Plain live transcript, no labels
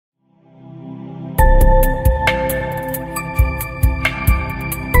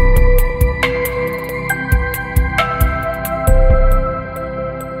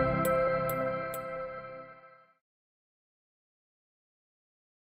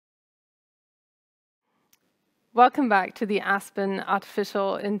Welcome back to the Aspen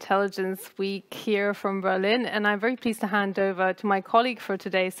Artificial Intelligence Week here from Berlin. And I'm very pleased to hand over to my colleague for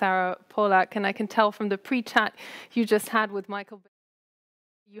today, Sara Polak. And I can tell from the pre-chat you just had with Michael,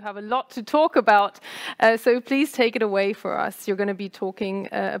 you have a lot to talk about. So please take it away for us. You're going to be talking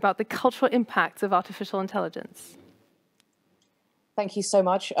about the cultural impacts of artificial intelligence. Thank you so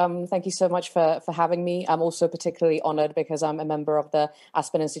much. Thank you so much for having me. I'm also particularly honored because I'm a member of the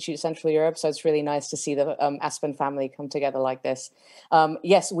Aspen Institute Central Europe. So it's really nice to see the Aspen family come together like this.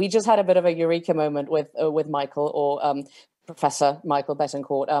 Yes, we just had a bit of a eureka moment with Michael, or Professor Michael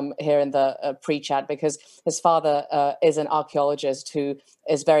Betancourt, here in the pre-chat, because his father is an archaeologist who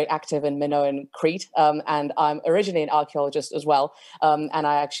is very active in Minoan Crete, and I'm originally an archaeologist as well, and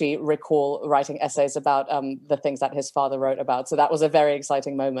I actually recall writing essays about the things that his father wrote about. So that was a very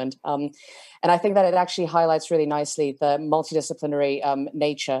exciting moment. And I think that it actually highlights really nicely the multidisciplinary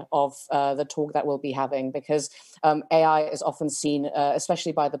nature of the talk that we'll be having, because AI is often seen,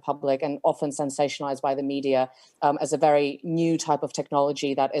 especially by the public and often sensationalized by the media, as a very new type of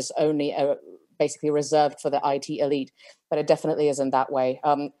technology that is only basically reserved for the IT elite, but it definitely isn't that way.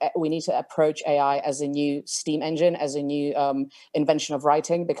 We need to approach AI as a new steam engine, as a new invention of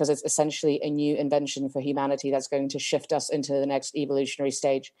writing, because it's essentially a new invention for humanity that's going to shift us into the next evolutionary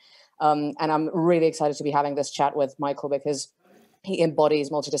stage. And I'm really excited to be having this chat with Michael, because he embodies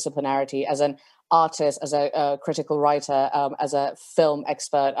multidisciplinarity as an artist, as a critical writer, as a film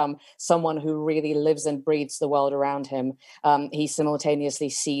expert, someone who really lives and breathes the world around him. He simultaneously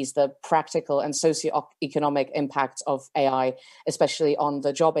sees the practical and socioeconomic impacts of AI, especially on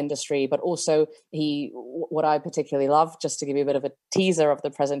the job industry, but also what I particularly love, just to give you a bit of a teaser of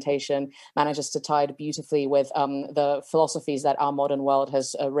the presentation, manages to tie it beautifully with the philosophies that our modern world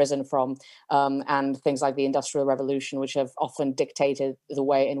has risen from, and things like the Industrial Revolution, which have often dictated the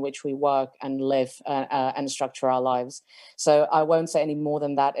way in which we work and live and structure our lives. So I won't say any more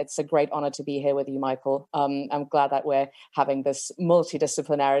than that. It's a great honor to be here with you, Michael. I'm glad that we're having this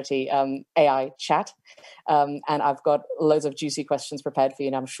multidisciplinarity AI chat. And I've got loads of juicy questions prepared for you,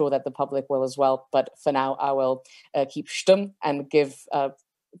 and I'm sure that the public will as well. But for now, I will keep stumm and give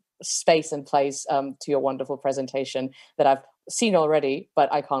space and place to your wonderful presentation that I've seen already,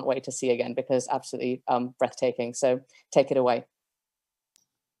 but I can't wait to see again, because absolutely breathtaking. So take it away.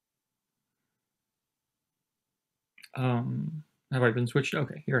 Have I been switched?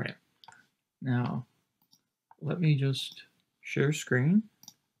 Okay, here I am. Now, let me just share screen.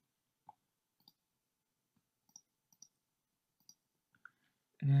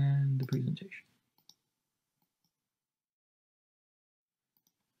 And the presentation.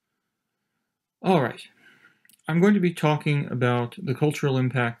 All right. I'm going to be talking about the cultural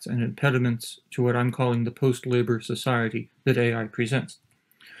impacts and impediments to what I'm calling the post-labor society that AI presents.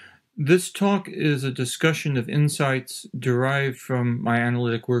 This talk is a discussion of insights derived from my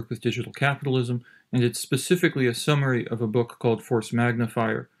analytic work with digital capitalism, and it's specifically a summary of a book called Force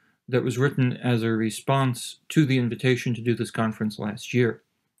Magnifier that was written as a response to the invitation to do this conference last year.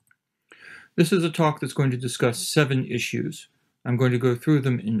 This is a talk that's going to discuss 7 issues. I'm going to go through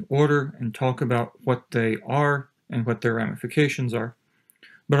them in order and talk about what they are and what their ramifications are.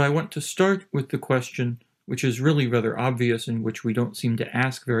 But I want to start with the question, which is really rather obvious and which we don't seem to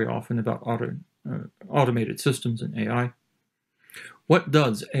ask very often about automated systems and AI. What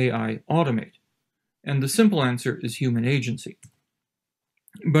does AI automate? And the simple answer is human agency.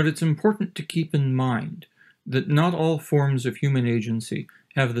 But it's important to keep in mind that not all forms of human agency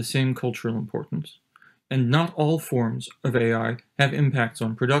have the same cultural importance, and not all forms of AI have impacts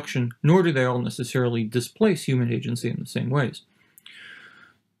on production, nor do they all necessarily displace human agency in the same ways.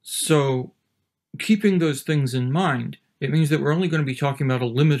 So, keeping those things in mind, it means that we're only going to be talking about a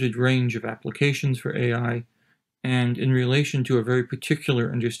limited range of applications for AI, and in relation to a very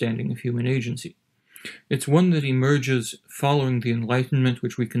particular understanding of human agency. It's one that emerges following the Enlightenment,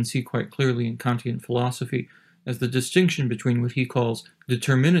 which we can see quite clearly in Kantian philosophy, as the distinction between what he calls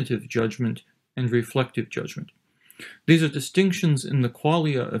determinative judgment and reflective judgment. These are distinctions in the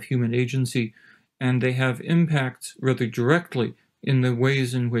qualia of human agency, and they have impacts rather directly in the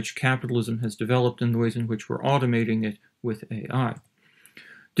ways in which capitalism has developed and the ways in which we're automating it with AI.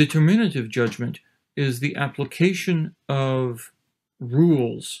 Determinative judgment is the application of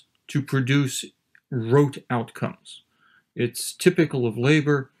rules to produce rote outcomes. It's typical of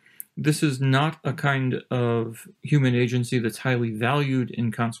labor. This is not a kind of human agency that's highly valued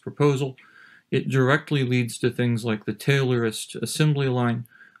in Kant's proposal. It directly leads to things like the Taylorist assembly line,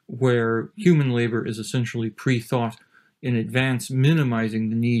 where human labor is essentially pre-thought in advance, minimizing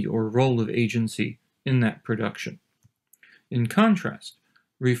the need or role of agency in that production. In contrast,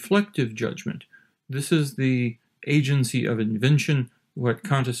 reflective judgment, this is the agency of invention, what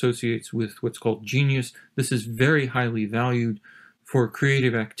Kant associates with what's called genius. This is very highly valued for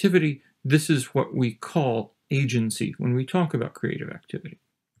creative activity. This is what we call agency when we talk about creative activity.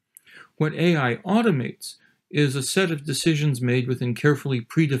 What AI automates is a set of decisions made within carefully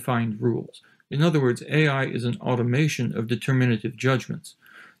predefined rules. In other words, AI is an automation of determinative judgments.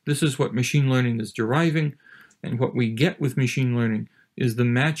 This is what machine learning is deriving, and what we get with machine learning is the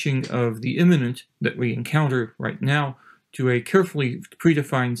matching of the imminent that we encounter right now to a carefully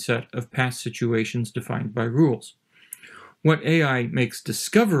predefined set of past situations defined by rules. What AI makes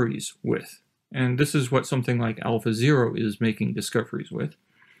discoveries with, and this is what something like AlphaZero is making discoveries with,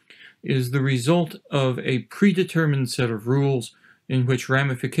 is the result of a predetermined set of rules in which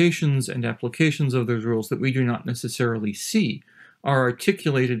ramifications and applications of those rules that we do not necessarily see are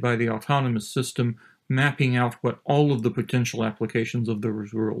articulated by the autonomous system, mapping out what all of the potential applications of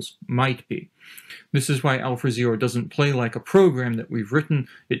those rules might be. This is why AlphaZero doesn't play like a program that we've written,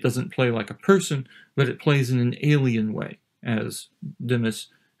 it doesn't play like a person, but it plays in an alien way, as Demis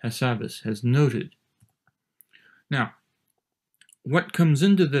Hassabis has noted. Now, what comes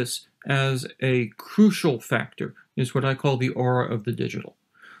into this as a crucial factor is what I call the aura of the digital.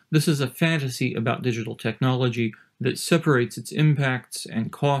 This is a fantasy about digital technology that separates its impacts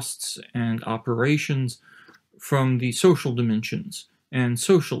and costs and operations from the social dimensions and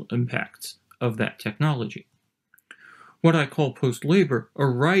social impacts of that technology. What I call post-labor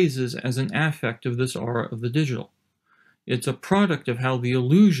arises as an affect of this aura of the digital. It's a product of how the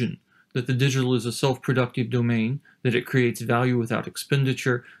illusion that the digital is a self-productive domain, that it creates value without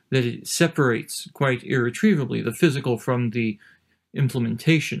expenditure, that it separates quite irretrievably the physical from the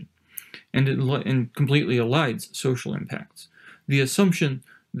implementation, and completely elides social impacts. The assumption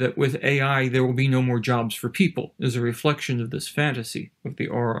that with AI there will be no more jobs for people is a reflection of this fantasy of the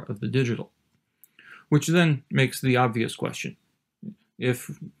aura of the digital, which then makes the obvious question. If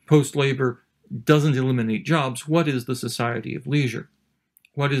post-labor doesn't eliminate jobs, what is the society of leisure?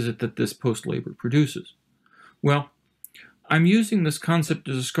 What is it that this post-labor produces? Well, I'm using this concept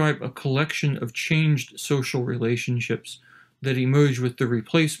to describe a collection of changed social relationships that emerge with the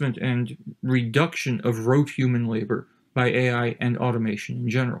replacement and reduction of rote human labor by AI and automation in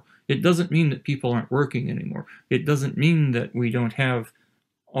general. It doesn't mean that people aren't working anymore. It doesn't mean that we don't have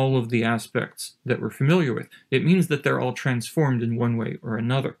all of the aspects that we're familiar with. It means that they're all transformed in one way or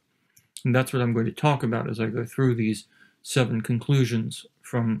another. And that's what I'm going to talk about as I go through these 7 conclusions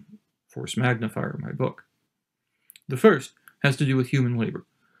from Force Magnifier, my book. The first has to do with human labor.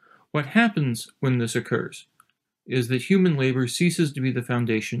 What happens when this occurs is that human labor ceases to be the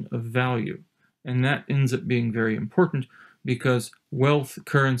foundation of value, and that ends up being very important because wealth,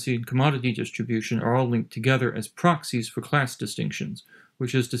 currency, and commodity distribution are all linked together as proxies for class distinctions,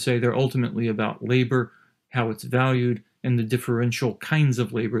 which is to say they're ultimately about labor, how it's valued, and the differential kinds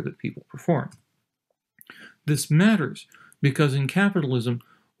of labor that people perform. This matters because in capitalism,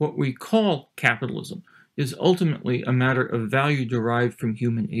 what we call capitalism is ultimately a matter of value derived from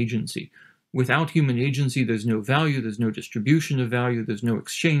human agency. Without human agency, there's no value, there's no distribution of value, there's no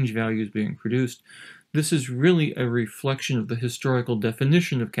exchange values being produced. This is really a reflection of the historical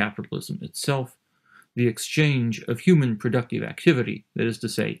definition of capitalism itself, the exchange of human productive activity, that is to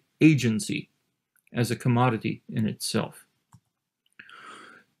say, agency, as a commodity in itself.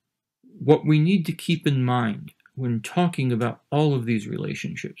 What we need to keep in mind when talking about all of these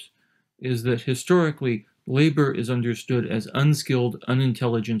relationships is that historically, labor is understood as unskilled,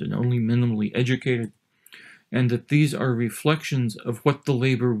 unintelligent, and only minimally educated, and that these are reflections of what the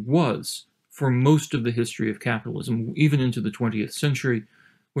labor was for most of the history of capitalism, even into the 20th century.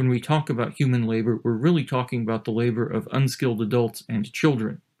 When we talk about human labor, we're really talking about the labor of unskilled adults and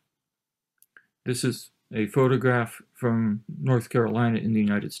children. This is a photograph from North Carolina in the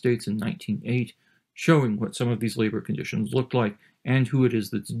United States in 1908, showing what some of these labor conditions look like and who it is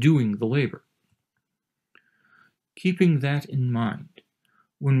that's doing the labor. Keeping that in mind,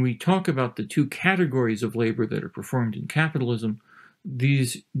 when we talk about the 2 categories of labor that are performed in capitalism,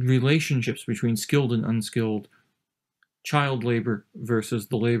 these relationships between skilled and unskilled, child labor versus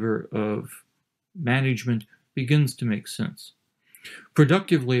the labor of management, begins to make sense.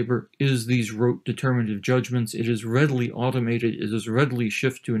 Productive labor is these rote determinative judgments. It is readily automated. It is readily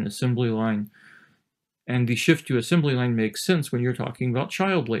shift to an assembly line. And the shift to assembly line makes sense when you're talking about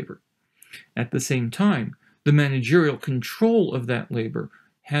child labor. At the same time, the managerial control of that labor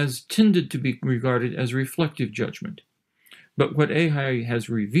has tended to be regarded as reflective judgment. But what AI has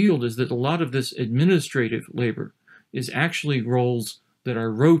revealed is that a lot of this administrative labor is actually roles that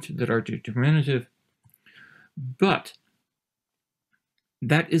are rote, that are determinative, but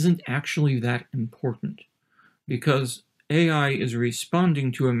that isn't actually that important. because AI is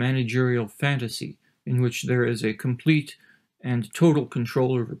responding to a managerial fantasy in which there is a complete and total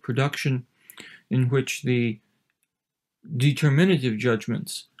control over production, in which the determinative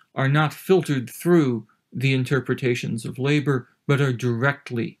judgments are not filtered through the interpretations of labor, but are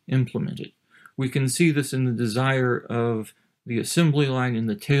directly implemented. We can see this in the desire of the assembly line, in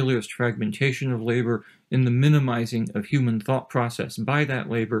the Taylorist fragmentation of labor, in the minimizing of human thought process by that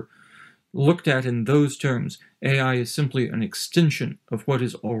labor. Looked at in those terms, AI is simply an extension of what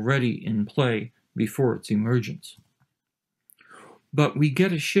is already in play before its emergence. But we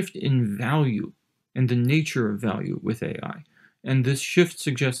get a shift in value and the nature of value with AI, and this shift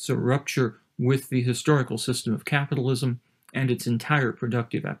suggests a rupture with the historical system of capitalism and its entire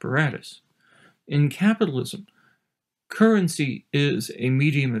productive apparatus. In capitalism, currency is a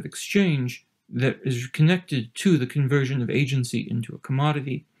medium of exchange that is connected to the conversion of agency into a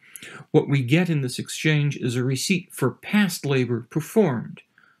commodity. What we get in this exchange is a receipt for past labor performed,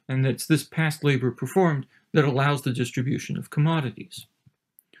 and it's this past labor performed that allows the distribution of commodities.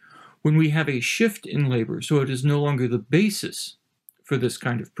 When we have a shift in labor, so it is no longer the basis for this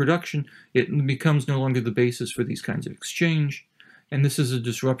kind of production, it becomes no longer the basis for these kinds of exchange, and this is a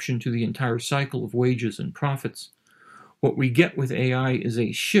disruption to the entire cycle of wages and profits. What we get with AI is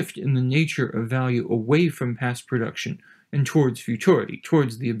a shift in the nature of value away from past production and towards futurity,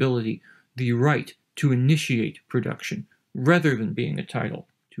 towards the ability, the right to initiate production, rather than being a title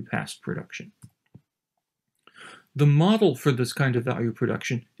to past production. The model for this kind of value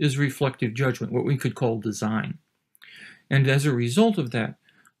production is reflective judgment, what we could call design. And as a result of that,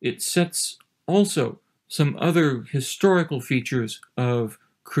 it sets also some other historical features of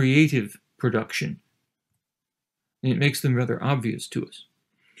creative production, and it makes them rather obvious to us.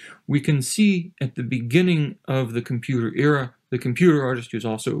 We can see at the beginning of the computer era, the computer artist, who's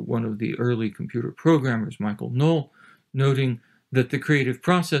also one of the early computer programmers, Michael Knoll, noting that the creative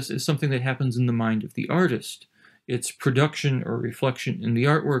process is something that happens in the mind of the artist. Its production or reflection in the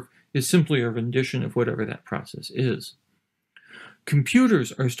artwork is simply a rendition of whatever that process is.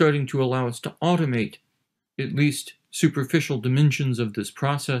 Computers are starting to allow us to automate at least superficial dimensions of this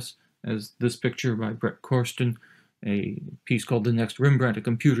process, as this picture by Brett Corsten, a piece called The Next Rembrandt, a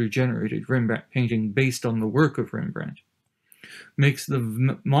computer-generated Rembrandt painting based on the work of Rembrandt, makes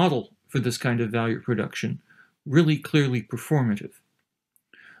the model for this kind of value production really clearly performative.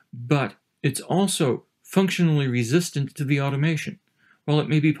 But it's also functionally resistant to the automation. While it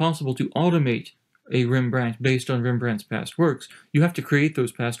may be possible to automate a Rembrandt based on Rembrandt's past works, you have to create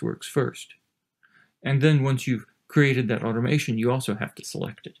those past works first. And then once you've created that automation, you also have to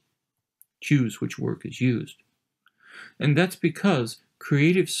select it, choose which work is used. And that's because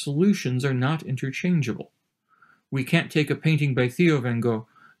creative solutions are not interchangeable. We can't take a painting by Theo van Gogh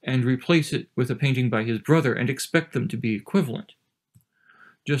and replace it with a painting by his brother and expect them to be equivalent.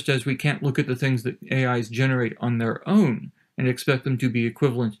 Just as we can't look at the things that AIs generate on their own and expect them to be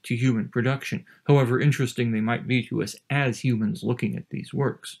equivalent to human production, however interesting they might be to us as humans looking at these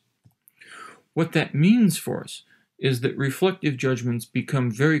works. What that means for us is that reflective judgments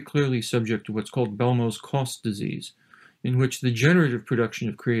become very clearly subject to what's called Belmow's cost disease, in which the generative production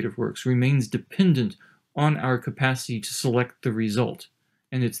of creative works remains dependent on our capacity to select the result,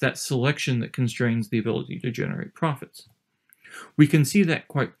 and it's that selection that constrains the ability to generate profits. We can see that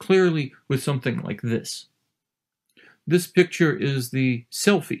quite clearly with something like this. This picture is the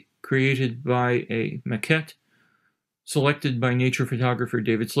selfie created by a maquette selected by nature photographer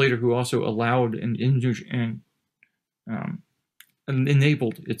David Slater, who also allowed and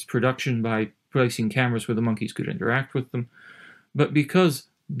enabled its production by placing cameras where the monkeys could interact with them. But because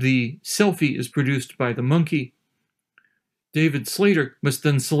the selfie is produced by the monkey, David Slater must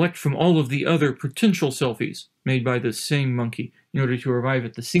then select from all of the other potential selfies made by this same monkey in order to arrive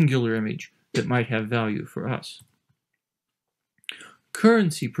at the singular image that might have value for us.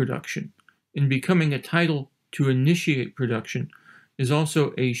 Currency production, in becoming a title to initiate production, is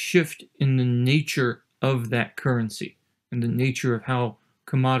also a shift in the nature of that currency and the nature of how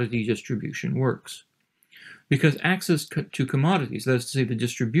commodity distribution works. Because access to commodities, that is to say the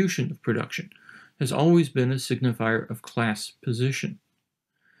distribution of production, has always been a signifier of class position.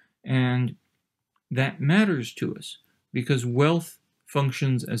 And that matters to us because wealth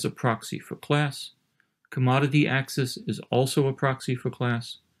functions as a proxy for class. Commodity access is also a proxy for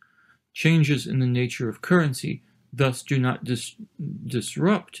class. Changes in the nature of currency thus do not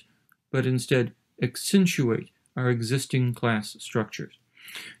disrupt, but instead accentuate our existing class structures.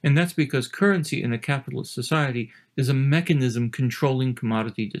 And that's because currency in a capitalist society is a mechanism controlling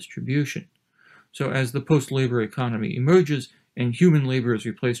commodity distribution. So as the post-labor economy emerges and human labor is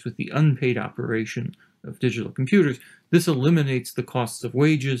replaced with the unpaid operation of digital computers, this eliminates the costs of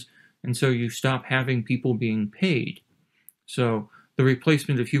wages, and so you stop having people being paid. So the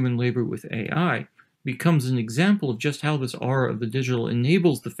replacement of human labor with AI becomes an example of just how this aura of the digital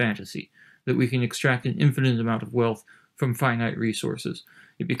enables the fantasy that we can extract an infinite amount of wealth from finite resources.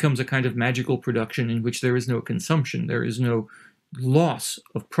 It becomes a kind of magical production in which there is no consumption, there is no loss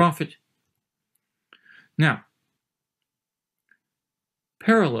of profit. Now,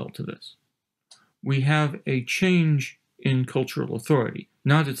 parallel to this, we have a change in cultural authority,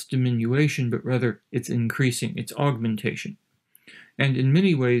 not its diminution, but rather its increasing, its augmentation. And in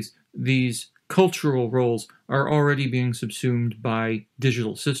many ways, these cultural roles are already being subsumed by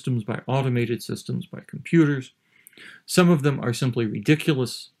digital systems, by automated systems, by computers. Some of them are simply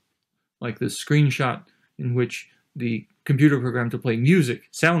ridiculous, like this screenshot in which the computer program to play music,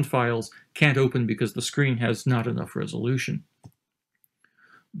 sound files, can't open because the screen has not enough resolution.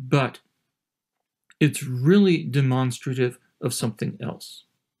 But it's really demonstrative of something else.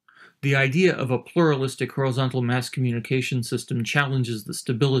 The idea of a pluralistic horizontal mass communication system challenges the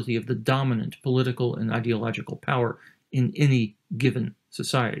stability of the dominant political and ideological power in any given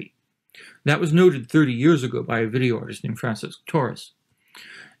society. That was noted 30 years ago by a video artist named Francis Torres.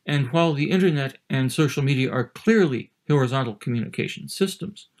 And while the internet and social media are clearly horizontal communication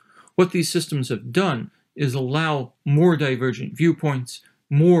systems, what these systems have done is allow more divergent viewpoints,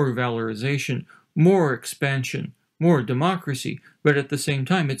 more valorization, more expansion, more democracy, but at the same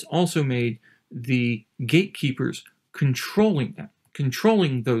time, it's also made the gatekeepers controlling them,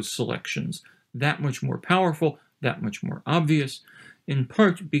 controlling those selections, that much more powerful, that much more obvious, in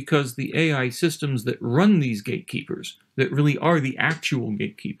part because the AI systems that run these gatekeepers, that really are the actual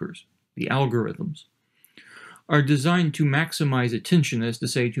gatekeepers, the algorithms, are designed to maximize attention, as to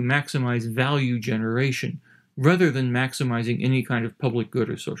say, to maximize value generation, rather than maximizing any kind of public good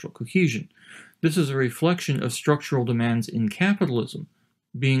or social cohesion. This is a reflection of structural demands in capitalism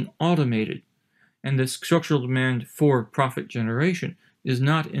being automated, and this structural demand for profit generation is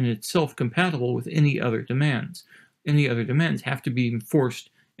not in itself compatible with any other demands. Any other demands have to be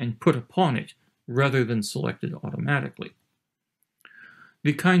enforced and put upon it rather than selected automatically.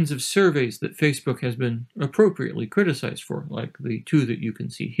 The kinds of surveys that Facebook has been appropriately criticized for, like the two that you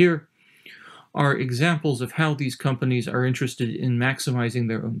can see here, are examples of how these companies are interested in maximizing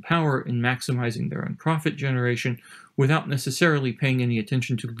their own power, in maximizing their own profit generation, without necessarily paying any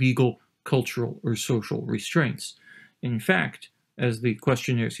attention to legal, cultural, or social restraints. In fact, as the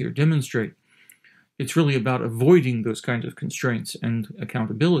questionnaires here demonstrate, it's really about avoiding those kinds of constraints and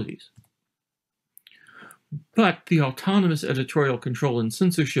accountabilities. But the autonomous editorial control and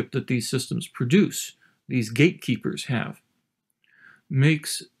censorship that these systems produce, these gatekeepers have,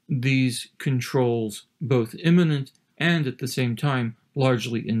 makes these controls both imminent and at the same time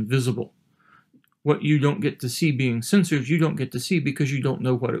largely invisible. What you don't get to see being censored, you don't get to see because you don't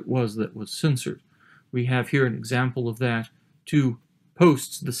know what it was that was censored. We have here an example of that, two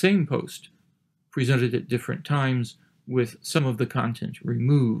posts, the same post, presented at different times with some of the content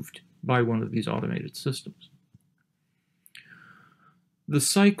removed by one of these automated systems. The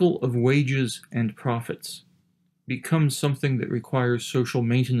cycle of wages and profits becomes something that requires social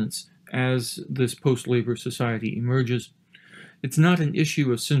maintenance as this post-labor society emerges. It's not an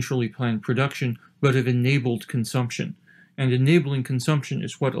issue of centrally planned production, but of enabled consumption. And enabling consumption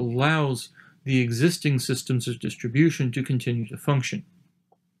is what allows the existing systems of distribution to continue to function.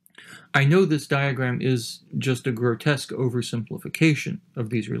 I know this diagram is just a grotesque oversimplification of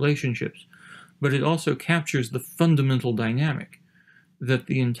these relationships, but it also captures the fundamental dynamic that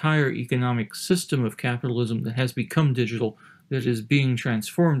the entire economic system of capitalism that has become digital, that is being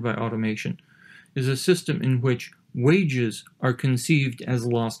transformed by automation, is a system in which wages are conceived as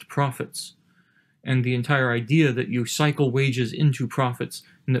lost profits. And the entire idea that you cycle wages into profits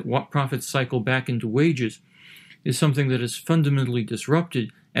and that what profits cycle back into wages is something that is fundamentally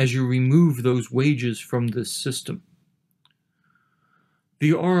disrupted as you remove those wages from this system.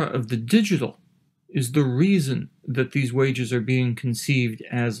 The aura of the digital is the reason that these wages are being conceived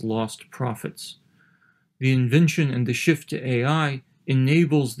as lost profits. The invention and the shift to AI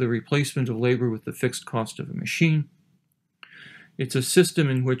enables the replacement of labor with the fixed cost of a machine. It's a system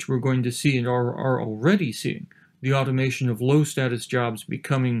in which we're going to see and are already seeing the automation of low-status jobs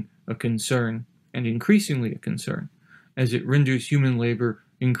becoming a concern, and increasingly a concern, as it renders human labor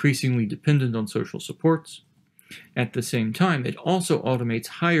increasingly dependent on social supports. At the same time, it also automates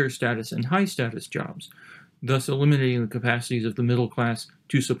higher status and high status jobs, thus eliminating the capacities of the middle class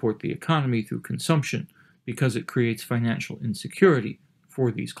to support the economy through consumption, because it creates financial insecurity for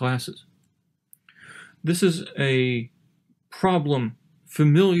these classes. This is a problem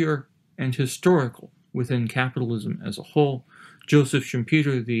familiar and historical within capitalism as a whole. Joseph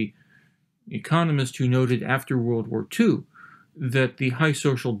Schumpeter, the economist who noted after World War II that the high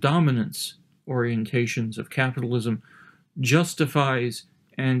social dominance orientations of capitalism justifies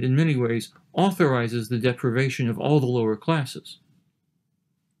and in many ways authorizes the deprivation of all the lower classes.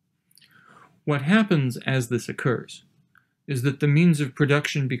 What happens as this occurs is that the means of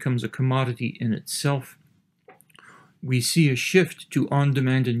production becomes a commodity in itself. We see a shift to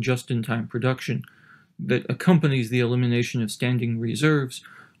on-demand and just-in-time production that accompanies the elimination of standing reserves.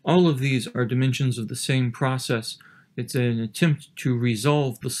 All of these are dimensions of the same process. It's an attempt to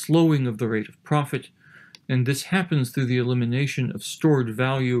resolve the slowing of the rate of profit, and this happens through the elimination of stored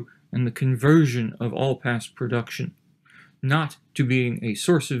value and the conversion of all past production, not to being a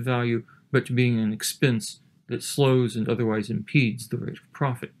source of value, but to being an expense that slows and otherwise impedes the rate of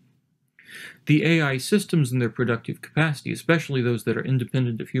profit. The AI systems and their productive capacity, especially those that are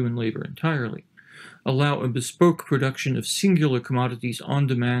independent of human labor entirely, allow a bespoke production of singular commodities on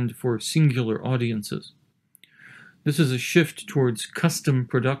demand for singular audiences. This is a shift towards custom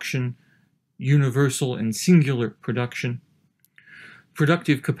production, universal and singular production.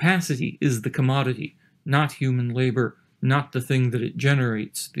 Productive capacity is the commodity, not human labor, not the thing that it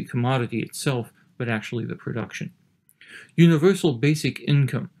generates, the commodity itself, but actually the production. Universal basic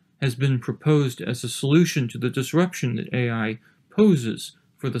income has been proposed as a solution to the disruption that AI poses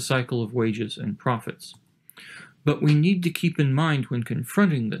for the cycle of wages and profits. But we need to keep in mind when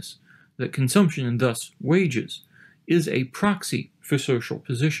confronting this that consumption, and thus wages, is a proxy for social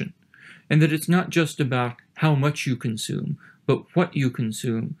position, and that it's not just about how much you consume, but what you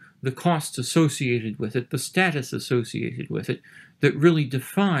consume, the costs associated with it, the status associated with it, that really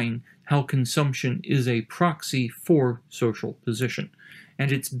define how consumption is a proxy for social position.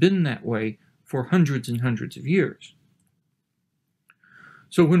 And it's been that way for hundreds and hundreds of years.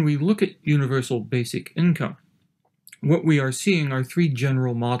 So when we look at universal basic income, what we are seeing are three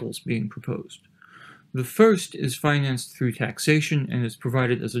general models being proposed. The first is financed through taxation and is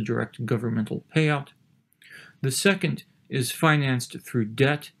provided as a direct governmental payout. The second is financed through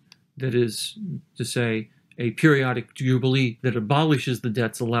debt, that is to say, a periodic jubilee that abolishes the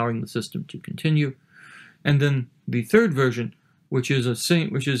debts, allowing the system to continue. And then the third version, which is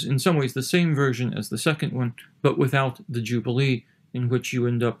in some ways the same version as the second one, but without the jubilee, in which you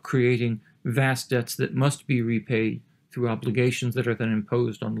end up creating vast debts that must be repaid through obligations that are then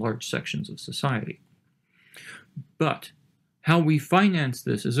imposed on large sections of society. But how we finance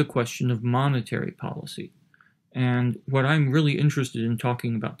this is a question of monetary policy. And what I'm really interested in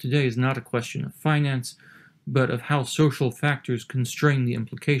talking about today is not a question of finance, but of how social factors constrain the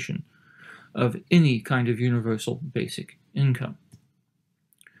implication of any kind of universal basic income.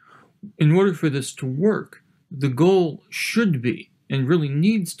 In order for this to work, the goal should be, and really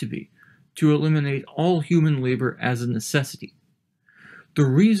needs to be, to eliminate all human labor as a necessity. The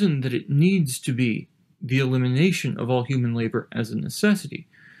reason that it needs to be the elimination of all human labor as a necessity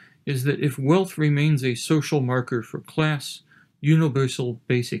is that if wealth remains a social marker for class, universal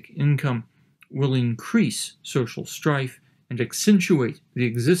basic income will increase social strife and accentuate the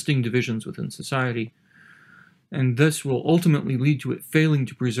existing divisions within society, and this will ultimately lead to it failing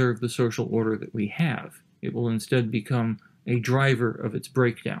to preserve the social order that we have. It will instead become a driver of its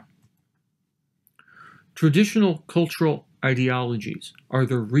breakdown. Traditional cultural ideologies are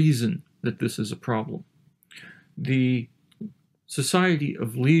the reason that this is a problem. The society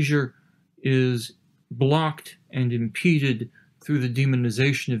of leisure is blocked and impeded through the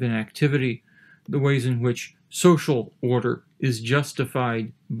demonization of inactivity, the ways in which social order is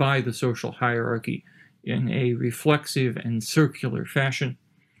justified by the social hierarchy in a reflexive and circular fashion.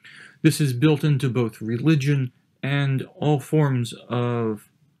 This is built into both religion and all forms of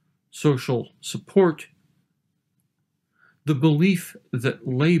social support. The belief that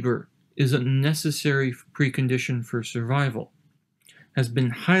labor is a necessary precondition for survival has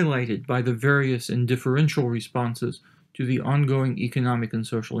been highlighted by the various and differential responses to the ongoing economic and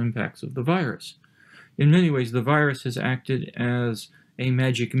social impacts of the virus. In many ways, the virus has acted as a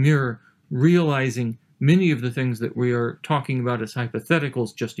magic mirror, realizing many of the things that we are talking about as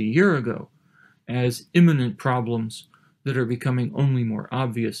hypotheticals just a year ago as imminent problems that are becoming only more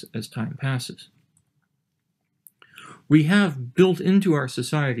obvious as time passes. We have built into our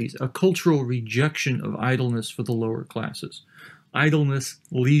societies a cultural rejection of idleness for the lower classes. Idleness,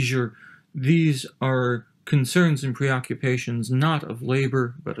 leisure, these are concerns and preoccupations not of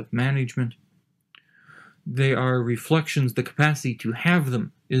labor, but of management. They are reflections, the capacity to have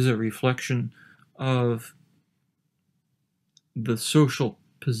them is a reflection of the social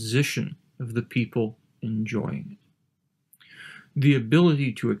position of the people enjoying it. The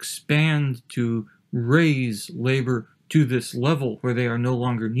ability to expand, to raise labor to this level where they are no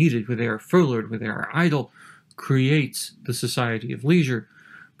longer needed, where they are furloughed, where they are idle, creates the society of leisure,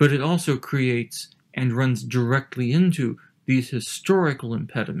 but it also creates and runs directly into these historical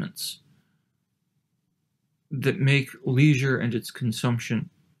impediments that make leisure and its consumption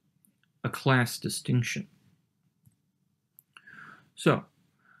a class distinction. So,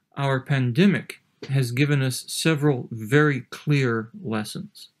 our pandemic has given us several very clear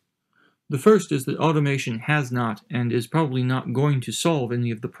lessons. The first is that automation has not and is probably not going to solve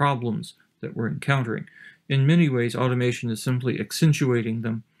any of the problems that we're encountering. In many ways, automation is simply accentuating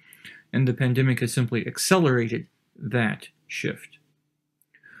them, and the pandemic has simply accelerated that shift.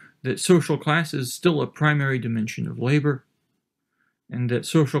 That social class is still a primary dimension of labor, and that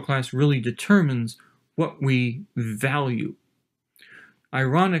social class really determines what we value.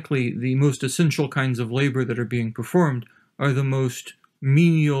 Ironically, the most essential kinds of labor that are being performed are the most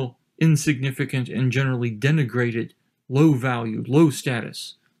menial, insignificant, and generally denigrated, low value, low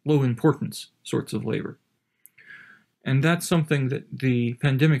status, low importance sorts of labor. And that's something that the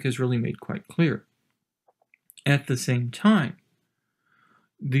pandemic has really made quite clear. At the same time,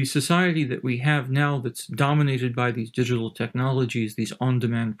 the society that we have now that's dominated by these digital technologies, these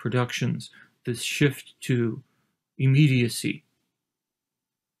on-demand productions, this shift to immediacy,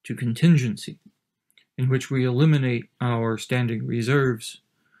 to contingency, in which we eliminate our standing reserves,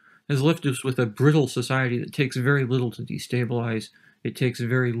 has left us with a brittle society that takes very little to destabilize. It takes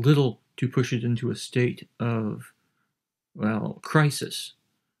very little to push it into a state of, well, crisis.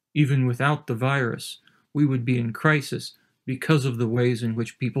 Even without the virus, we would be in crisis because of the ways in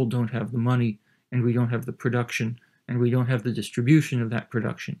which people don't have the money, and we don't have the production, and we don't have the distribution of that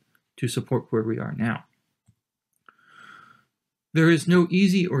production to support where we are now. There is no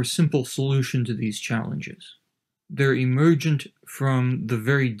easy or simple solution to these challenges. They're emergent from the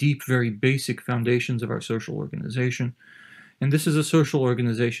very deep, very basic foundations of our social organization, and this is a social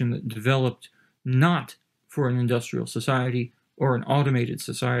organization that developed not for an industrial society or an automated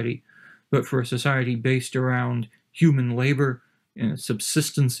society, but for a society based around human labor and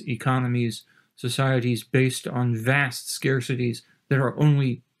subsistence economies, societies based on vast scarcities that are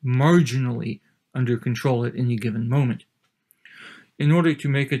only marginally under control at any given moment. In order to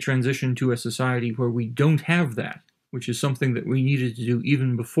make a transition to a society where we don't have that, which is something that we needed to do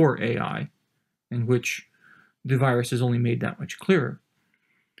even before AI, and which the virus has only made that much clearer,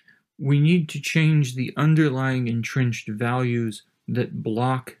 we need to change the underlying entrenched values that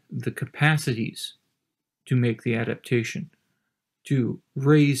block the capacities to make the adaptation, to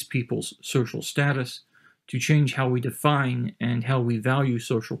raise people's social status, to change how we define and how we value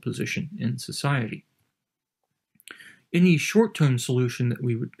social position in society. Any short-term solution that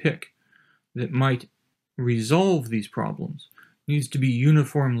we would pick that might resolve these problems needs to be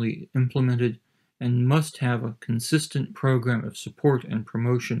uniformly implemented and must have a consistent program of support and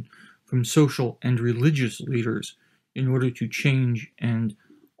promotion from social and religious leaders in order to change and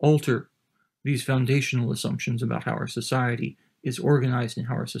alter these foundational assumptions about how our society is organized and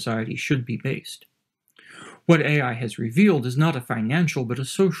how our society should be based. What AI has revealed is not a financial but a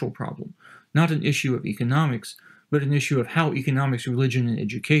social problem, not an issue of economics, but an issue of how economics, religion, and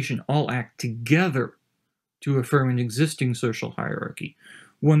education all act together to affirm an existing social hierarchy,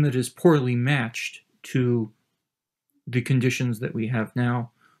 one that is poorly matched to the conditions that we have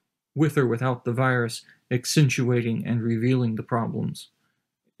now, with or without the virus, accentuating and revealing the problems,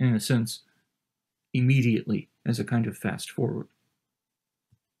 in a sense, immediately as a kind of fast forward.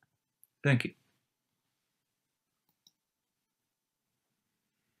 Thank you.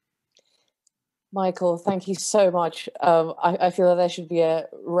 Michael, thank you so much. I feel that there should be a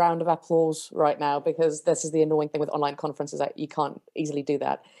round of applause right now, because this is the annoying thing with online conferences, that you can't easily do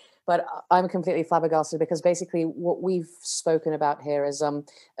that. But I'm completely flabbergasted, because basically what we've spoken about here is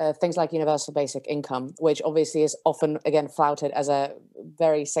things like universal basic income, which obviously is often, again, flouted as a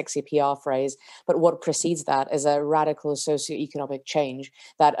very sexy PR phrase. But what precedes that is a radical socioeconomic change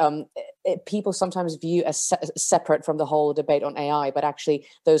that people sometimes view as separate from the whole debate on AI, but actually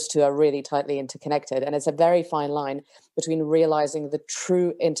those two are really tightly interconnected. And it's a very fine line between realizing the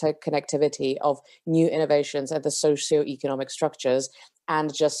true interconnectivity of new innovations and the socioeconomic structures,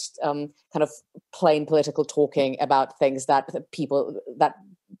 and just kind of plain political talking about things that people,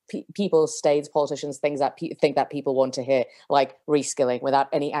 states, politicians, things that think that people want to hear, like reskilling, without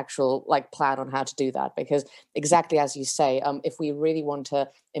any actual plan on how to do that. Because exactly as you say, if we really want to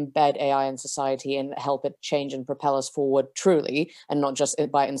embed AI in society and help it change and propel us forward truly, and not just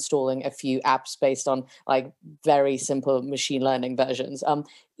by installing a few apps based on very simple machine learning versions,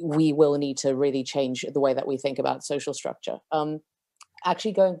 we will need to really change the way that we think about social structure.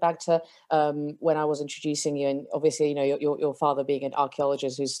 Actually, going back to when I was introducing you, and obviously, you know, your father being an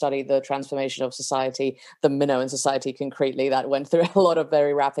archaeologist who studied the transformation of society, the Minoan society concretely, that went through a lot of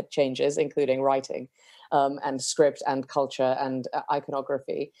very rapid changes, including writing and script and culture and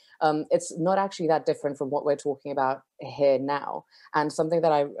iconography. It's not actually that different from what we're talking about here now. And something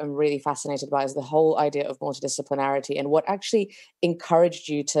that I am really fascinated by is the whole idea of multidisciplinarity and what actually encouraged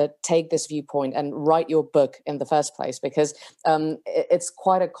you to take this viewpoint and write your book in the first place, because it's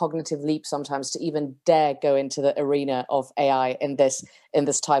quite a cognitive leap sometimes to even dare go into the arena of AI in this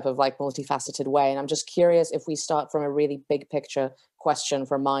type of like multifaceted way. And I'm just curious, if we start from a really big picture question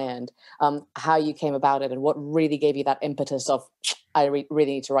from my end, how you came about it and what really gave you that impetus of, I really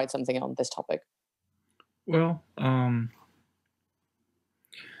need to write something on this topic. Well,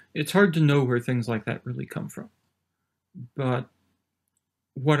 it's hard to know where things like that really come from. But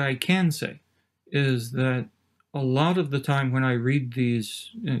what I can say is that a lot of the time when I read these,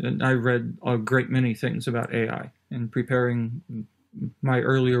 and I read a great many things about AI in preparing my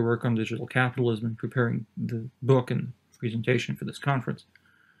earlier work on digital capitalism and preparing the book and presentation for this conference,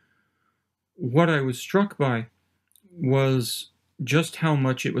 what I was struck by was just how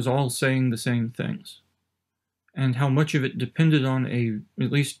much it was all saying the same things, and how much of it depended on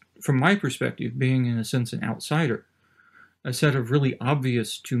at least from my perspective, being in a sense an outsider, a set of really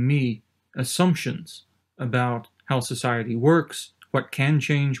obvious to me assumptions about how society works, what can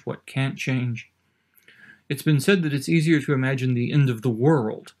change, what can't change. It's been said that it's easier to imagine the end of the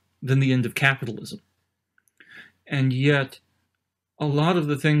world than the end of capitalism. And yet, a lot of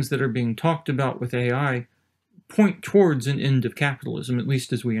the things that are being talked about with AI point towards an end of capitalism, at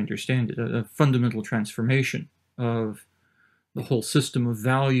least as we understand it, a fundamental transformation of the whole system of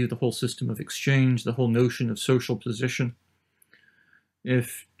value, the whole system of exchange, the whole notion of social position.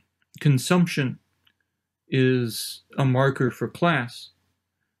 If consumption is a marker for class,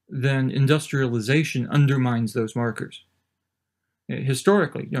 then industrialization undermines those markers.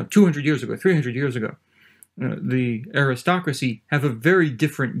 Historically, 200 years ago, 300 years ago, the aristocracy have a very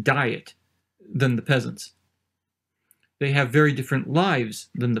different diet than the peasants. They have very different lives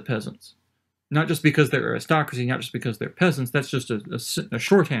than the peasants. Not just because they're aristocracy, not just because they're peasants, that's just a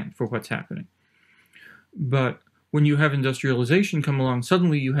shorthand for what's happening. But when you have industrialization come along,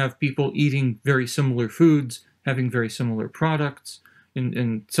 suddenly you have people eating very similar foods, having very similar products.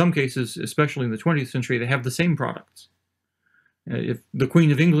 In some cases, especially in the 20th century, they have the same products. If the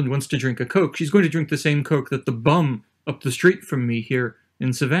Queen of England wants to drink a Coke, she's going to drink the same Coke that the bum up the street from me here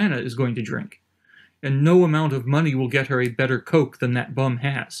in Savannah is going to drink. And no amount of money will get her a better Coke than that bum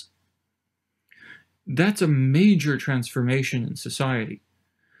has. That's a major transformation in society,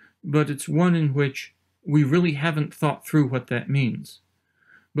 but it's one in which we really haven't thought through what that means.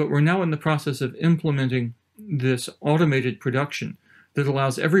 But we're now in the process of implementing this automated production that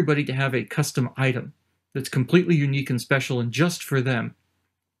allows everybody to have a custom item that's completely unique and special and just for them.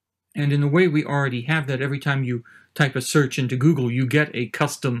 And in a way, we already have that. Every time you type a search into Google, you get a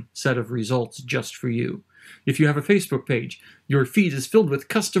custom set of results just for you. If you have a Facebook page, your feed is filled with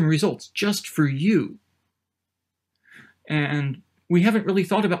custom results just for you. And we haven't really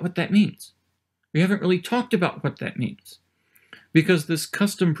thought about what that means. We haven't really talked about what that means. Because this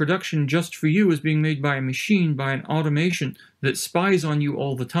custom production just for you is being made by a machine, by an automation that spies on you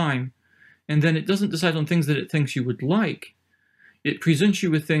all the time, and then it doesn't decide on things that it thinks you would like. It presents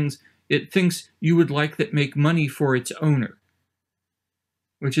you with things it thinks you would like that make money for its owner,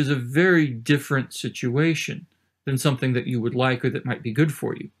 which is a very different situation than something that you would like or that might be good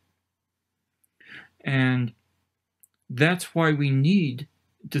for you. And that's why we need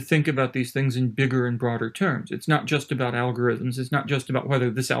to think about these things in bigger and broader terms. It's not just about algorithms. It's not just about whether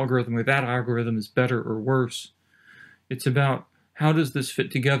this algorithm or that algorithm is better or worse. It's about how does this fit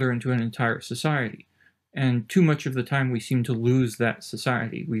together into an entire society. And too much of the time we seem to lose that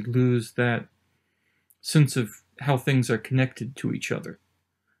society. We lose that sense of how things are connected to each other.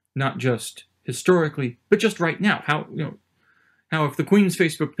 Not just historically, but just right now. How if the Queen's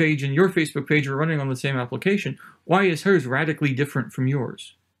Facebook page and your Facebook page are running on the same application, why is hers radically different from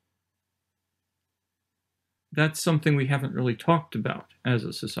yours? That's something we haven't really talked about as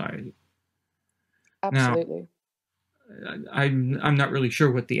a society. Absolutely. Now, I'm not really sure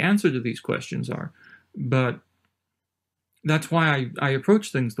what the answer to these questions are, but that's why I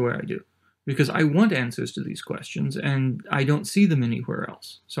approach things the way I do, because I want answers to these questions and I don't see them anywhere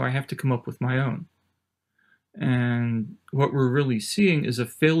else. So I have to come up with my own. And what we're really seeing is a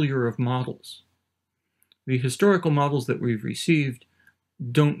failure of models. The historical models that we've received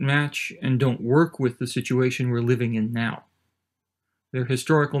don't match and don't work with the situation we're living in now. They're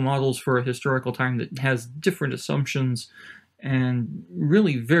historical models for a historical time that has different assumptions and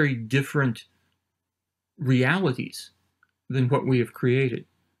really very different realities than what we have created.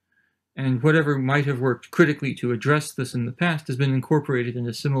 And whatever might have worked critically to address this in the past has been incorporated and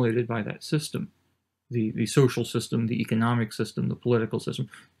assimilated by that system. The social system, the economic system, the political system.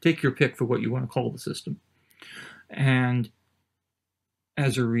 Take your pick for what you want to call the system. And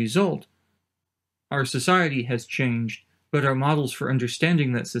as a result, our society has changed, but our models for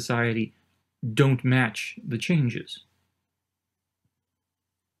understanding that society don't match the changes.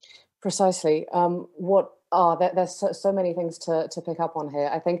 Precisely. There's so many things to pick up on here.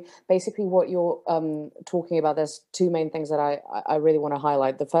 I think basically what you're talking about, there's two main things that I really want to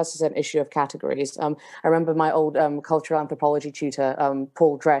highlight. The first is an issue of categories. I remember my old cultural anthropology tutor,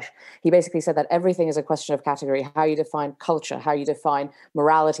 Paul Dresch, he basically said that everything is a question of category, how you define culture, how you define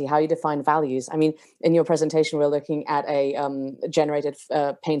morality, how you define values. I mean, in your presentation, we're looking at a generated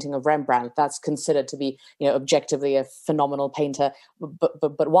painting of Rembrandt. That's considered to be, objectively a phenomenal painter.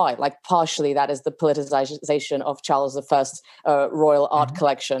 But why? Like, partially that is the politicization of Charles I's royal art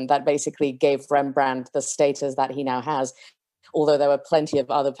collection that basically gave Rembrandt the status that he now has. Although there were plenty of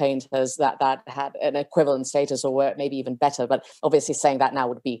other painters that had an equivalent status or were maybe even better, but obviously saying that now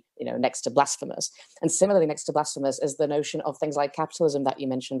would be, next to blasphemous. And similarly, next to blasphemous is the notion of things like capitalism that you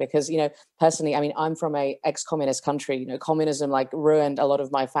mentioned, because, personally, I mean, I'm from a ex-communist country, communism like ruined a lot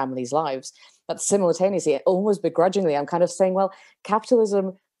of my family's lives, but simultaneously, almost begrudgingly, I'm kind of saying, well,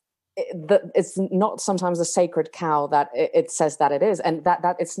 capitalism, it's not sometimes the sacred cow that it says that it is, and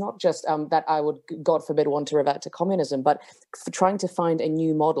that it's not just that I would, God forbid, want to revert to communism, but for trying to find a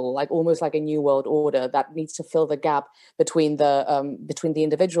new model, like almost like a new world order that needs to fill the gap between the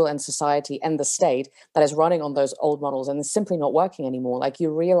individual and society and the state that is running on those old models and is simply not working anymore. Like, you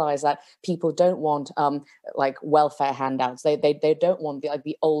realize that people don't want like welfare handouts. They don't want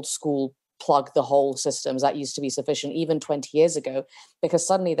the old school plug the whole systems that used to be sufficient even 20 years ago, because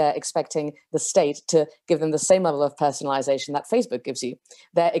suddenly they're expecting the state to give them the same level of personalization that Facebook gives you.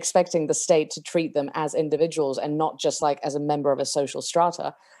 They're expecting the state to treat them as individuals and not just like as a member of a social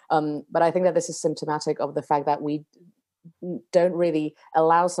strata. But I think that this is symptomatic of the fact that we don't really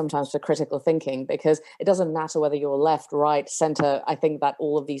allow sometimes for critical thinking, because it doesn't matter whether you're left, right, center. I think that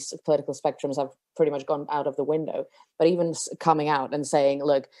all of these political spectrums have pretty much gone out of the window. But even coming out and saying,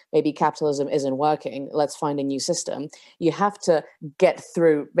 look, maybe capitalism isn't working, let's find a new system, you have to get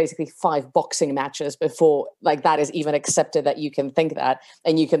through basically 5 boxing matches before like that is even accepted that you can think that,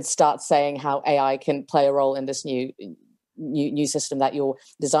 and you can start saying how AI can play a role in this new system that you're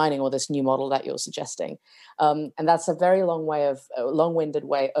designing, or this new model that you're suggesting. And that's a very long-winded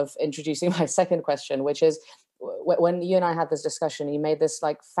way of introducing my second question, which is, when you and I had this discussion, you made this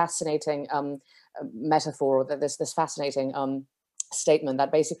like fascinating metaphor, or this fascinating statement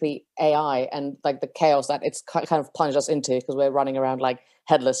that basically AI and like the chaos that it's kind of plunged us into, because we're running around like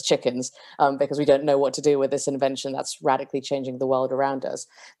headless chickens, because we don't know what to do with this invention that's radically changing the world around us.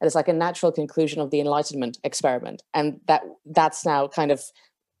 And it's like a natural conclusion of the Enlightenment experiment, and that's now kind of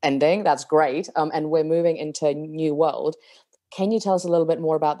ending. That's great, and we're moving into a new world. Can you tell us a little bit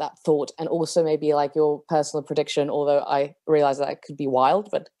more about that thought, and also maybe like your personal prediction, although I realize that it could be wild,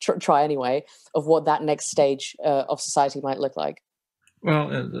 but try anyway, of what that next stage of society might look like?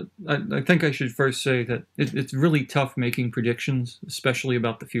 Well, I think I should first say that it's really tough making predictions, especially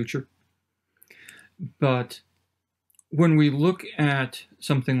about the future. But when we look at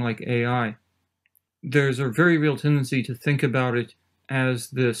something like AI, there's a very real tendency to think about it as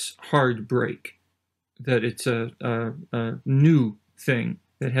this hard break, that it's a new thing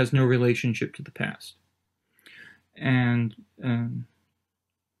that has no relationship to the past. And,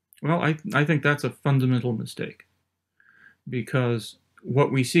 well, I think that's a fundamental mistake, because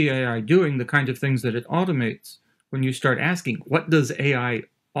what we see AI doing, the kind of things that it automates, when you start asking, what does AI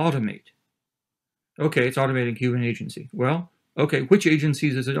automate? Okay, it's automating human agency. Well, okay, which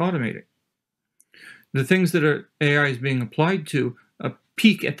agencies is it automating? The things that AI is being applied to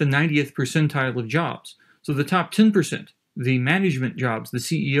peak at the 90th percentile of jobs. So the top 10%, the management jobs, the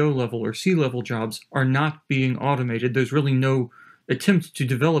CEO level or C-level jobs, are not being automated. There's really no attempt to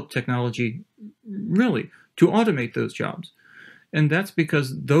develop technology, really, to automate those jobs. And that's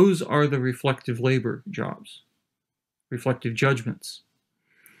because those are the reflective labor jobs, reflective judgments.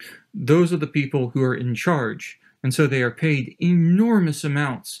 Those are the people who are in charge, and so they are paid enormous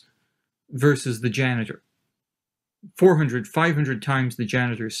amounts versus the janitor. 400, 500 times the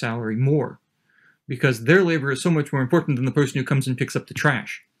janitor's salary more, because their labor is so much more important than the person who comes and picks up the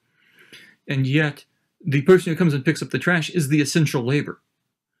trash. And yet, the person who comes and picks up the trash is the essential labor.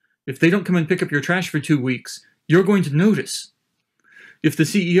 If they don't come and pick up your trash for 2 weeks, you're going to notice. If the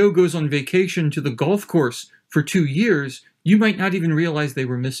CEO goes on vacation to the golf course for 2 years, you might not even realize they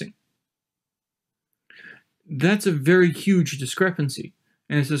were missing. That's a very huge discrepancy.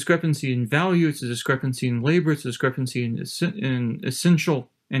 And it's a discrepancy in value, it's a discrepancy in labor, it's a discrepancy in essential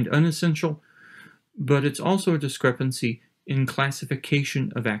and unessential, but it's also a discrepancy in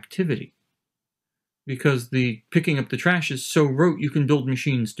classification of activity. Because the picking up the trash is so rote, you can build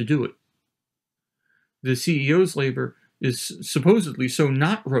machines to do it. The CEO's labor is supposedly so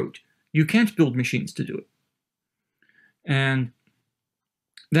not rote, you can't build machines to do it. And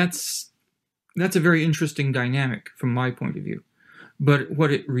that's a very interesting dynamic from my point of view. But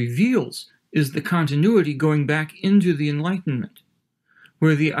what it reveals is the continuity going back into the Enlightenment,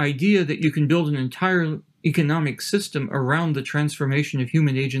 where the idea that you can build an entire economic system around the transformation of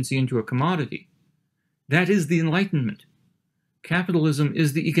human agency into a commodity, that is the Enlightenment. Capitalism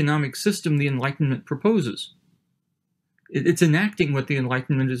is the economic system the Enlightenment proposes. It's enacting what the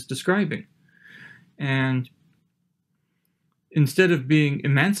Enlightenment is describing. And instead of being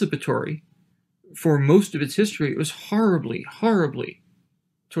emancipatory, for most of its history, it was horribly, horribly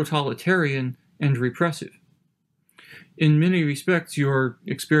totalitarian and repressive. In many respects, your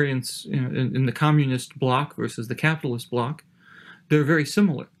experience in the communist bloc versus the capitalist bloc, they're very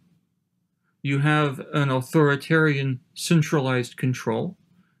similar. You have an authoritarian centralized control.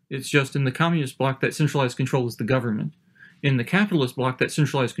 It's just in the communist bloc that centralized control is the government. In the capitalist bloc, that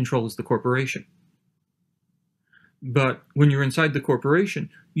centralized control is the corporation. But when you're inside the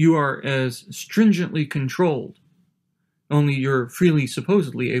corporation, you are as stringently controlled, only you're freely,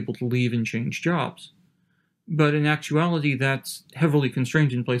 supposedly, able to leave and change jobs. But in actuality, that's heavily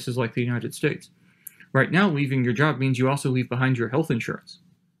constrained in places like the United States. Right now, leaving your job means you also leave behind your health insurance.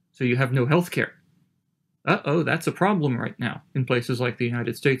 So you have no health care. Uh-oh, that's a problem right now in places like the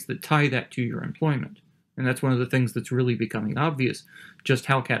United States that tie that to your employment. And that's one of the things that's really becoming obvious, just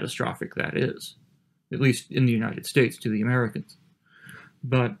how catastrophic that is, at least in the United States to the Americans.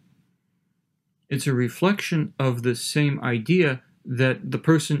 But it's a reflection of the same idea that the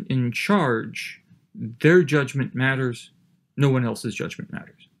person in charge, their judgment matters, no one else's judgment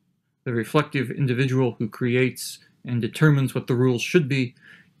matters. The reflective individual who creates and determines what the rules should be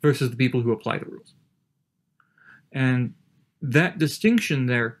versus the people who apply the rules. And that distinction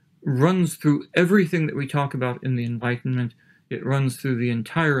there runs through everything that we talk about in the Enlightenment. It runs through the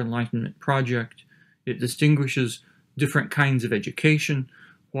entire Enlightenment project. It distinguishes different kinds of education,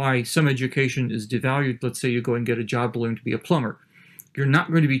 why some education is devalued. Let's say you go and get a job to learn to be a plumber. You're not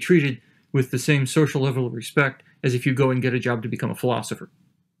going to be treated with the same social level of respect as if you go and get a job to become a philosopher.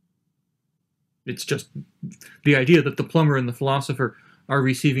 It's just the idea that the plumber and the philosopher are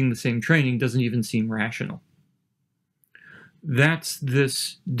receiving the same training doesn't even seem rational. That's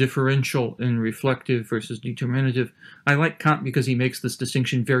this differential in reflective versus determinative. I like Kant because he makes this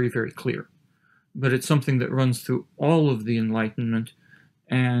distinction very, very clear. But it's something that runs through all of the Enlightenment,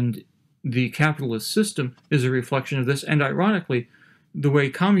 and the capitalist system is a reflection of this. And ironically, the way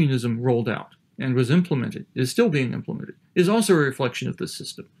communism rolled out and was implemented, is still being implemented, is also a reflection of this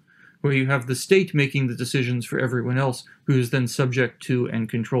system, where you have the state making the decisions for everyone else, who is then subject to and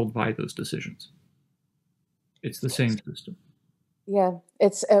controlled by those decisions. It's the same system. Yeah,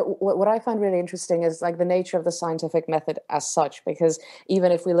 it's what I find really interesting is like the nature of the scientific method as such, because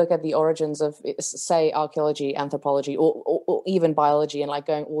even if we look at the origins of, say, archaeology, anthropology, or even biology, and like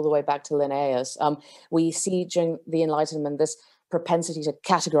going all the way back to Linnaeus, we see during the Enlightenment this propensity to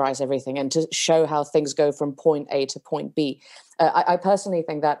categorize everything and to show how things go from point A to point B. I personally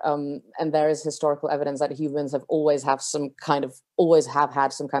think that, and there is historical evidence that humans have always have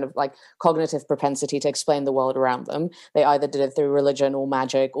had some kind of like cognitive propensity to explain the world around them. They either did it through religion or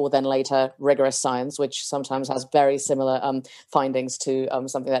magic, or then later rigorous science, which sometimes has very similar findings to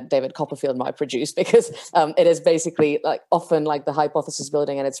something that David Copperfield might produce, because it is basically like often like the hypothesis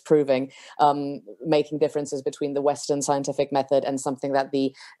building and it's proving, making differences between the Western scientific method and something that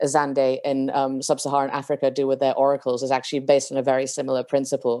the Zande in sub-Saharan Africa do with their oracles is actually based on a very similar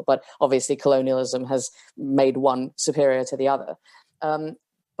principle, but obviously colonialism has made one superior to the other.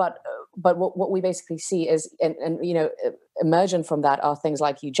 But what we basically see is, and you know, emergent from that are things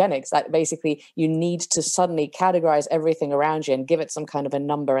like eugenics, that basically you need to suddenly categorize everything around you and give it some kind of a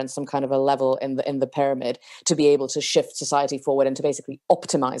number and some kind of a level in the pyramid to be able to shift society forward and to basically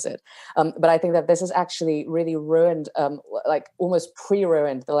optimize it. But I think that this has actually really ruined, like almost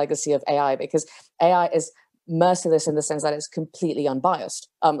pre-ruined the legacy of AI, because AI is merciless in the sense that it's completely unbiased.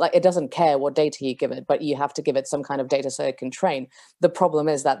 Like it doesn't care what data you give it, but you have to give it some kind of data so it can train. The problem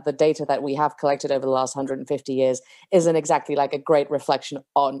is that the data that we have collected over the last 150 years isn't exactly like a great reflection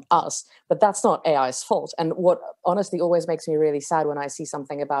on us, but that's not AI's fault. And what honestly always makes me really sad when I see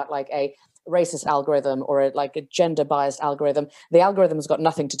something about like a racist algorithm or like a gender biased algorithm, the algorithm's got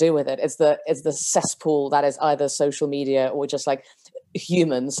nothing to do with it. It's the cesspool that is either social media or just like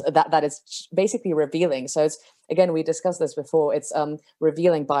humans that it's basically revealing. So it's, again, we discussed this before, it's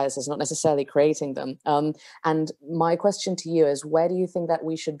revealing biases, not necessarily creating them. And my question to you is, where do you think that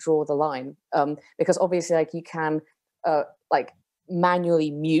we should draw the line? Because obviously like you can like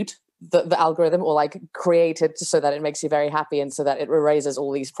manually mute the algorithm or like create it so that it makes you very happy and so that it erases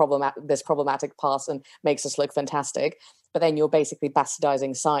all these problematic parts and makes us look fantastic. But then you're basically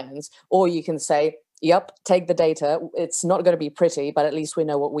bastardizing science. Or you can say, yep, take the data. It's not going to be pretty, but at least we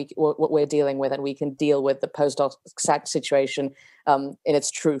know what we're dealing with, and we can deal with the postdoc situation in its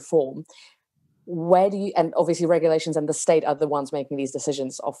true form. Where do you, and obviously regulations and the state are the ones making these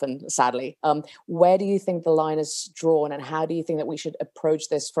decisions often, sadly. Where do you think the line is drawn, and how do you think that we should approach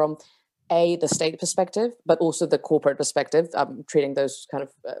this from the state perspective, but also the corporate perspective, treating those kind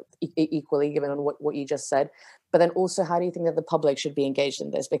of equally, given on what you just said. But then also, how do you think that the public should be engaged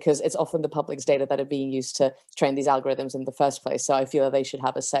in this? Because it's often the public's data that are being used to train these algorithms in the first place. So I feel that they should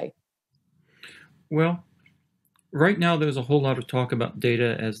have a say. Well, right now there's a whole lot of talk about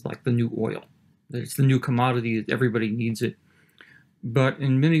data as like the new oil. It's the new commodity, that everybody needs it. But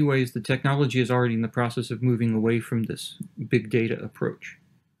in many ways, the technology is already in the process of moving away from this big data approach,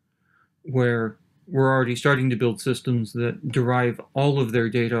 where we're already starting to build systems that derive all of their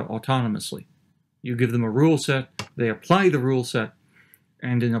data autonomously. You give them a rule set, they apply the rule set,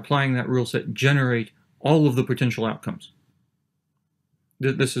 and in applying that rule set, generate all of the potential outcomes.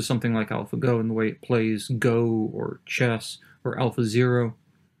 This is something like AlphaGo in the way it plays Go or chess, or AlphaZero,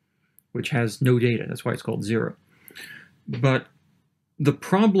 which has no data. That's why it's called zero. But the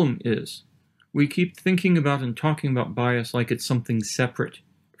problem is we keep thinking about and talking about bias like it's something separate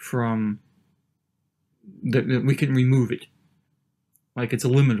from that we can remove it, like it's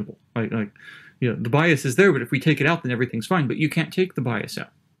eliminable. Like you know, the bias is there, but if we take it out, then everything's fine. But you can't take the bias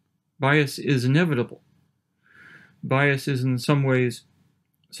out. Bias is inevitable. Bias is in some ways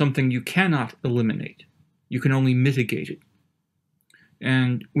something you cannot eliminate. You can only mitigate it.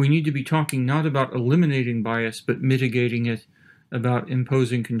 And we need to be talking not about eliminating bias, but mitigating it, about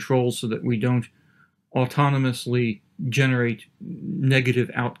imposing controls so that we don't autonomously generate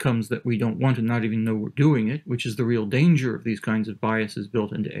negative outcomes that we don't want and not even know we're doing it, which is the real danger of these kinds of biases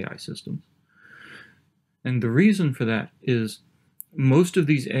built into AI systems. And the reason for that is most of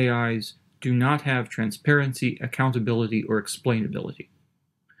these AIs do not have transparency, accountability, or explainability.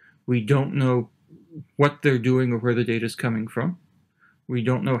 We don't know what they're doing or where the data is coming from. We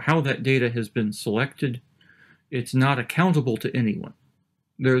don't know how that data has been selected. It's not accountable to anyone.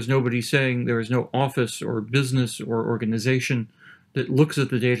 There is nobody saying, there is no office or business or organization that looks at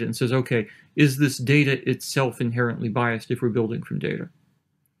the data and says, okay, is this data itself inherently biased if we're building from data?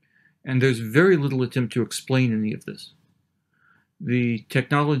 And there's very little attempt to explain any of this. The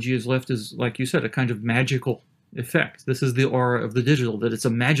technology is left as, like you said, a kind of magical effect. This is the aura of the digital, that it's a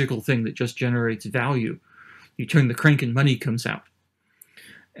magical thing that just generates value. You turn the crank and money comes out.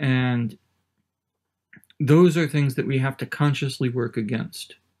 And those are things that we have to consciously work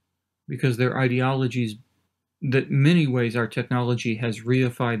against, because they're ideologies that in many ways our technology has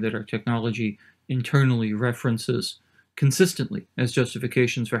reified, that our technology internally references consistently as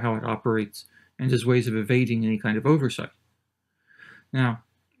justifications for how it operates and as ways of evading any kind of oversight. Now,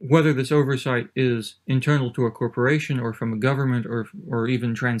 whether this oversight is internal to a corporation or from a government or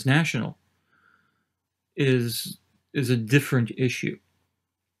even transnational is a different issue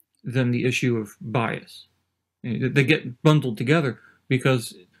than the issue of bias. They get bundled together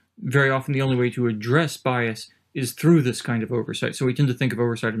because very often the only way to address bias is through this kind of oversight. So we tend to think of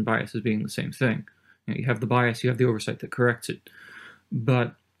oversight and bias as being the same thing. You have the bias, you have the oversight that corrects it.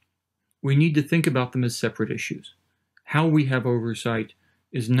 But we need to think about them as separate issues. How we have oversight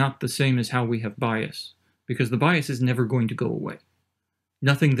is not the same as how we have bias, because the bias is never going to go away.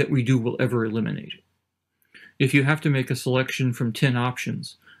 Nothing that we do will ever eliminate it. If you have to make a selection from 10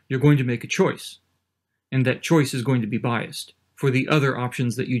 options, you're going to make a choice, and that choice is going to be biased for the other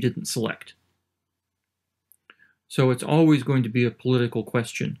options that you didn't select. So it's always going to be a political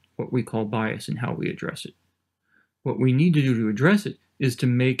question, what we call bias and how we address it. What we need to do to address it is to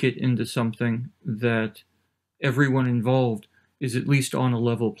make it into something that everyone involved is at least on a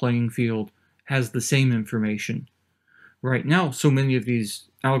level playing field, has the same information, Right now, so many of these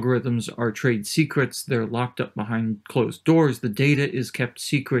algorithms are trade secrets. They're locked up behind closed doors. The data is kept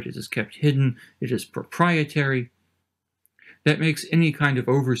secret. It is kept hidden. It is proprietary. That makes any kind of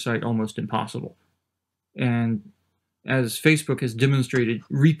oversight almost impossible. And as Facebook has demonstrated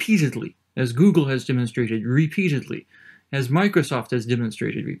repeatedly, as Google has demonstrated repeatedly, as Microsoft has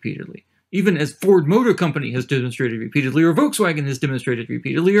demonstrated repeatedly, even as Ford Motor Company has demonstrated repeatedly, or Volkswagen has demonstrated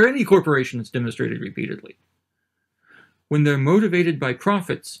repeatedly, or any corporation has demonstrated repeatedly. When they're motivated by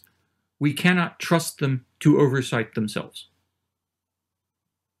profits, we cannot trust them to oversight themselves.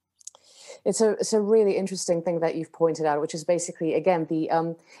 It's a really interesting thing that you've pointed out, which is basically, again,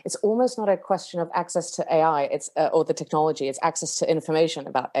 it's almost not a question of access to AI, or the technology. It's access to information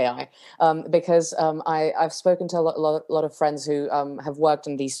about AI, because I've spoken to a lot of friends who have worked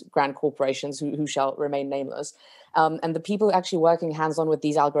in these grand corporations who shall remain nameless. And the people actually working hands-on with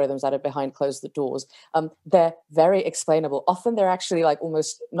these algorithms that are behind closed doors, they're very explainable. Often they're actually like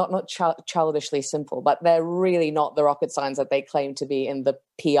almost not childishly simple, but they're really not the rocket science that they claim to be in the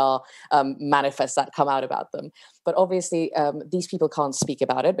PR manifests that come out about them. But obviously, these people can't speak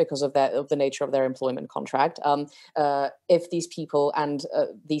about it because of the nature of their employment contract. If these people and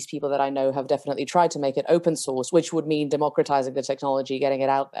these people that I know have definitely tried to make it open source, which would mean democratizing the technology, getting it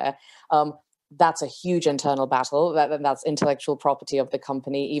out there, that's a huge internal battle. That's intellectual property of the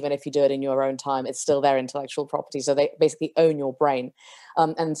company. Even if you do it in your own time, it's still their intellectual property. So they basically own your brain.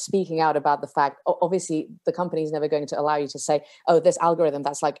 And speaking out about the fact, obviously, the company is never going to allow you to say, oh, this algorithm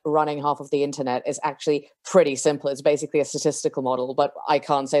that's like running half of the internet is actually pretty simple. It's basically a statistical model. But I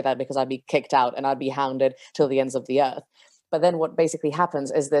can't say that because I'd be kicked out and I'd be hounded till the ends of the earth. But then what basically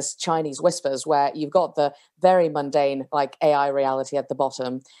happens is this Chinese whispers where you've got the very mundane like AI reality at the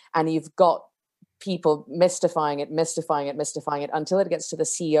bottom, and you've got people mystifying it until it gets to the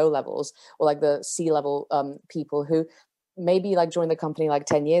CEO levels or like the C-level people who maybe like joined the company like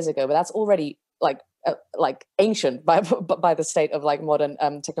 10 years ago, but that's already like ancient by the state of like modern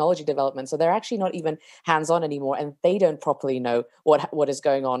technology development. So they're actually not even hands-on anymore, and they don't properly know what is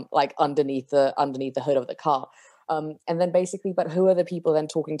going on like underneath the hood of the car. And then basically, but who are the people then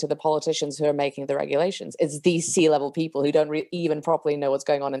talking to the politicians who are making the regulations? It's these C-level people who don't even properly know what's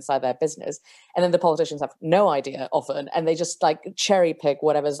going on inside their business. And then the politicians have no idea often, and they just like cherry pick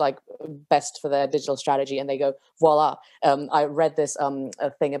whatever's like best for their digital strategy, and they go, voila. I read this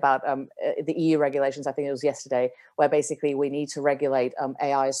thing about the EU regulations, I think it was yesterday, where basically we need to regulate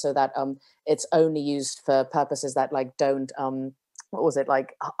AI so that it's only used for purposes that like don't what was it,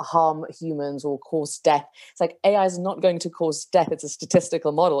 like harm humans or cause death. It's like AI is not going to cause death. It's a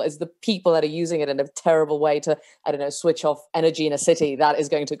statistical model. It's the people that are using it in a terrible way to, I don't know, switch off energy in a city that is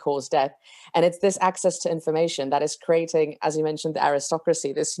going to cause death. And it's this access to information that is creating, as you mentioned, the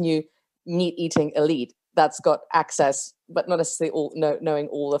aristocracy, this new meat-eating elite that's got access, but not necessarily knowing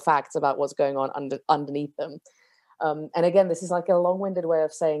all the facts about what's going on underneath them. And again, this is like a long-winded way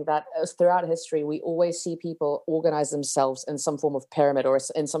of saying that throughout history, we always see people organize themselves in some form of pyramid or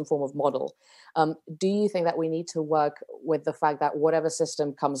in some form of model. Do you think that we need to work with the fact that whatever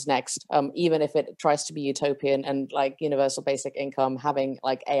system comes next, even if it tries to be utopian and like universal basic income, having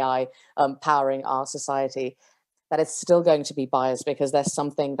like AI powering our society, that it's still going to be biased because there's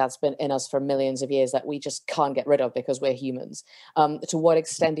something that's been in us for millions of years that we just can't get rid of because we're humans? To what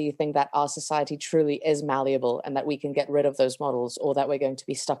extent do you think that our society truly is malleable and that we can get rid of those models, or that we're going to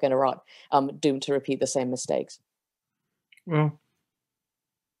be stuck in a rut, doomed to repeat the same mistakes? Well,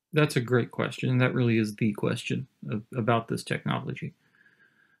 that's a great question, and that really is the question about this technology.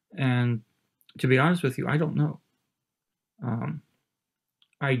 And to be honest with you, I don't know.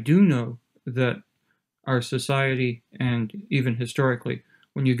 I do know that our society, and even historically,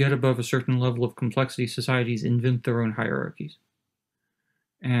 when you get above a certain level of complexity, societies invent their own hierarchies.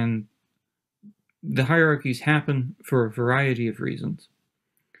 And the hierarchies happen for a variety of reasons.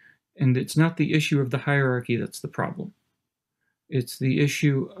 And it's not the issue of the hierarchy that's the problem. It's the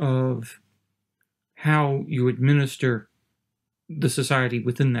issue of how you administer the society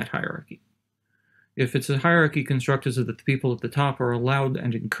within that hierarchy. If it's a hierarchy constructed so that the people at the top are allowed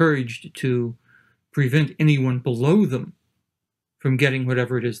and encouraged to prevent anyone below them from getting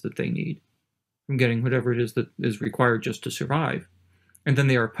whatever it is that they need, from getting whatever it is that is required just to survive, and then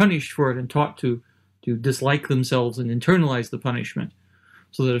they are punished for it and taught to dislike themselves and internalize the punishment,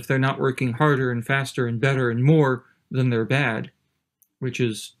 so that if they're not working harder and faster and better and more, then they're bad, which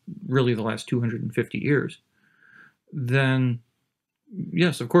is really the last 250 years, then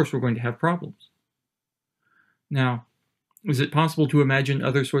yes, of course we're going to have problems. Now, is it possible to imagine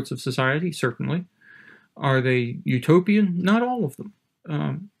other sorts of society? Certainly. Are they utopian? Not all of them.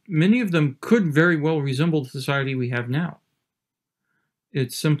 many of them could very well resemble the society we have now.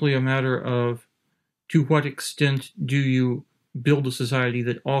 It's simply a matter of to what extent do you build a society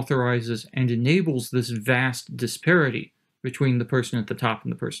that authorizes and enables this vast disparity between the person at the top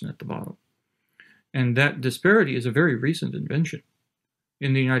and the person at the bottom. And that disparity is a very recent invention.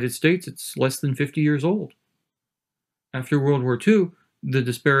 In the United States, it's less than 50 years old. After World War II, the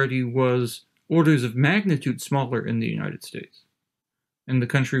disparity was orders of magnitude smaller in the United States. And the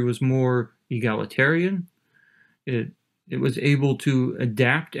country was more egalitarian. It was able to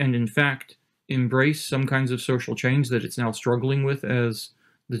adapt and, in fact, embrace some kinds of social change that it's now struggling with as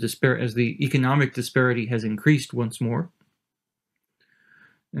the economic disparity has increased once more.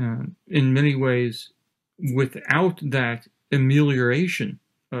 In many ways, without that amelioration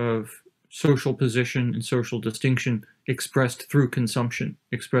of social position and social distinction expressed through consumption,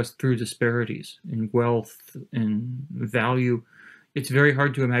 expressed through disparities in wealth and value, it's very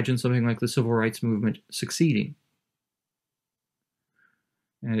hard to imagine something like the civil rights movement succeeding.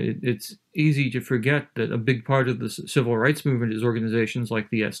 It's easy to forget that a big part of the civil rights movement is organizations like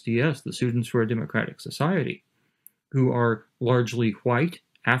the SDS, the Students for a Democratic Society, who are largely white,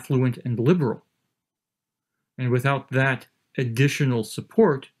 affluent, and liberal. And without that additional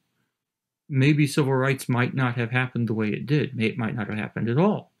support, maybe civil rights might not have happened the way it did. It might not have happened at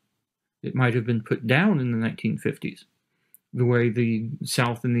all. It might have been put down in the 1950s, the way the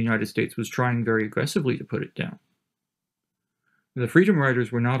South in the United States was trying very aggressively to put it down. The Freedom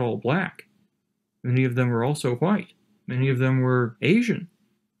Riders were not all black. Many of them were also white. Many of them were Asian.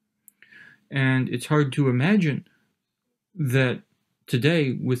 And it's hard to imagine that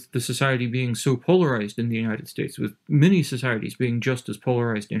today, with the society being so polarized in the United States, with many societies being just as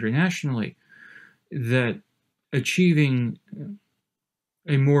polarized internationally, that achieving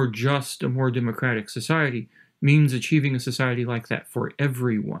a more just, a more democratic society means achieving a society like that for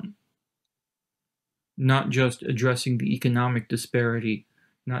everyone. Not just addressing the economic disparity,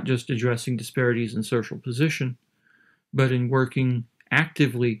 not just addressing disparities in social position, but in working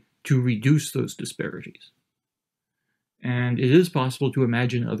actively to reduce those disparities. And it is possible to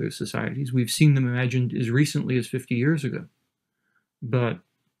imagine other societies. We've seen them imagined as recently as 50 years ago. But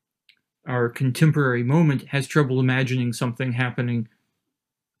our contemporary moment has trouble imagining something happening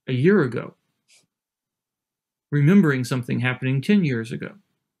a year ago, remembering something happening 10 years ago.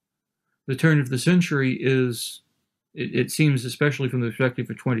 The turn of the century is, it seems, especially from the perspective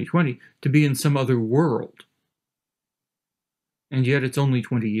of 2020, to be in some other world. And yet it's only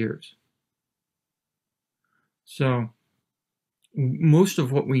 20 years. So most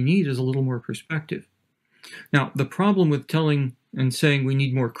of what we need is a little more perspective. Now, the problem with telling and saying we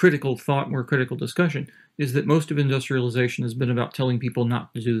need more critical thought, more critical discussion, is that most of industrialization has been about telling people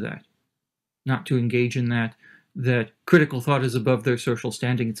not to do that, not to engage in that critical thought is above their social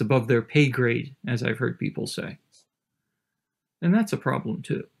standing, it's above their pay grade, as I've heard people say. And that's a problem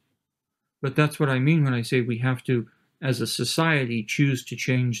too. But that's what I mean when I say we have to, as a society, choose to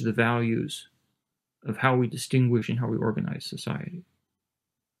change the values of how we distinguish and how we organize society.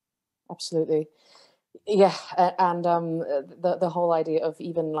 Absolutely. Yeah, and the whole idea of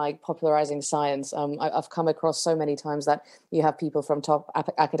even like popularizing science, I've come across so many times that you have people from top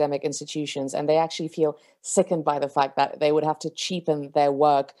academic institutions, and they actually feel sickened by the fact that they would have to cheapen their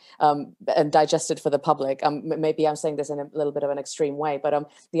work and digest it for the public. Maybe I'm saying this in a little bit of an extreme way,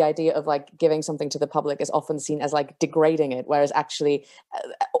 but the idea of like giving something to the public is often seen as like degrading it, whereas actually,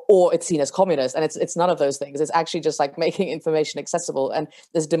 or it's seen as communist, and it's none of those things. It's actually just like making information accessible and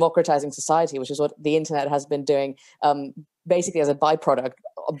this democratizing society, which is what the internet has been doing basically as a byproduct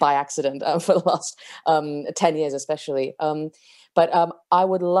by accident for the last 10 years especially. But I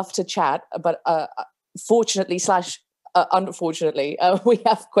would love to chat, but fortunately / unfortunately, we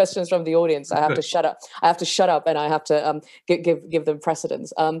have questions from the audience. I have to shut up. I have to shut up, and I have to give them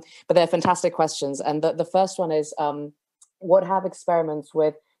precedence. But they're fantastic questions, and the first one is, what have experiments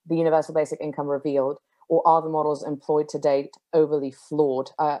with the universal basic income revealed, or are the models employed to date overly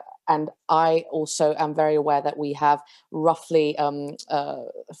flawed? And I also am very aware that we have roughly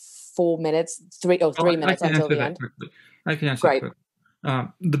 4 minutes, 3 minutes until the end. I can answer that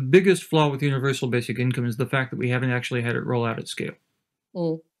quickly. The biggest flaw with universal basic income is the fact that we haven't actually had it roll out at scale.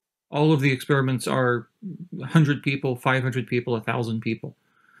 All of the experiments are 100 people, 500 people, 1,000 people.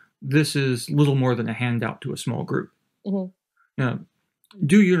 This is little more than a handout to a small group.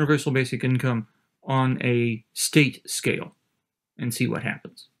 Do universal basic income on a state scale and see what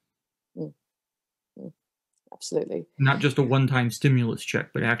happens. Absolutely. Not just a one-time stimulus check,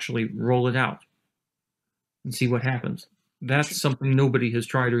 but actually roll it out and see what happens. That's something nobody has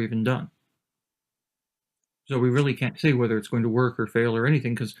tried or even done. So we really can't say whether it's going to work or fail or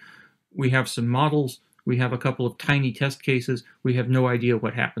anything, because we have some models, we have a couple of tiny test cases, we have no idea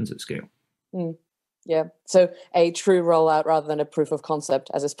what happens at scale. Yeah, so a true rollout rather than a proof of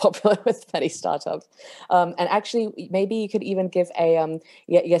concept, as is popular with many startups. And actually, maybe you could even give a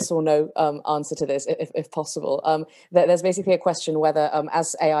yes or no answer to this, if possible. There's basically a question whether,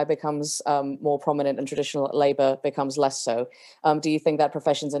 as AI becomes more prominent and traditional labor becomes less so, do you think that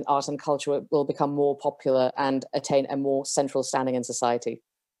professions in art and culture will become more popular and attain a more central standing in society?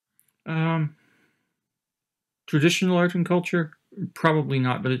 Traditional art and culture? Probably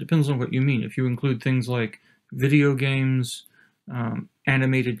not, but it depends on what you mean. If you include things like video games,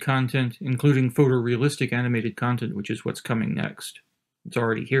 animated content, including photorealistic animated content, which is what's coming next, it's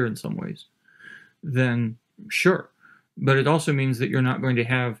already here in some ways, then sure. But it also means that you're not going to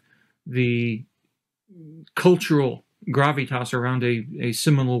have the cultural gravitas around a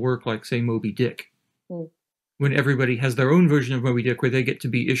seminal work like, say, Moby Dick. When everybody has their own version of Moby Dick, where they get to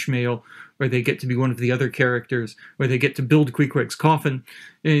be Ishmael, or they get to be one of the other characters, or they get to build Queequeg's coffin,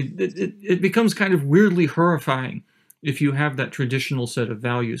 it becomes kind of weirdly horrifying if you have that traditional set of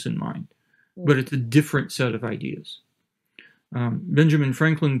values in mind. But it's a different set of ideas. Benjamin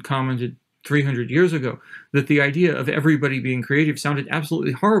Franklin commented 300 years ago that the idea of everybody being creative sounded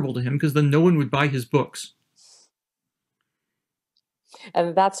absolutely horrible to him, because then no one would buy his books.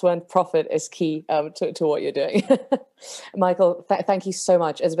 And that's when profit is key to what you're doing. Michael, thank you so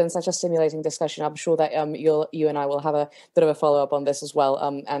much. It's been such a stimulating discussion. I'm sure that you and I will have a bit of a follow-up on this as well.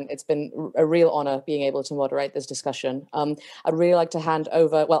 And it's been a real honor being able to moderate this discussion. I'd really like to hand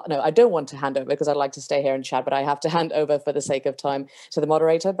over, well, no, I don't want to hand over because I'd like to stay here and chat, but I have to hand over for the sake of time to the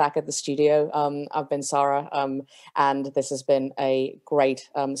moderator back at the studio. I've been Sara, and this has been a great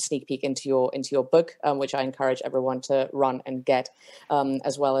sneak peek into your book, which I encourage everyone to run and get.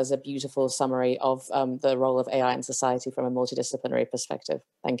 As well as a beautiful summary of the role of AI in society from a multidisciplinary perspective.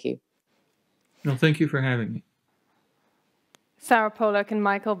 Thank you. No, thank you for having me. Sara Polak and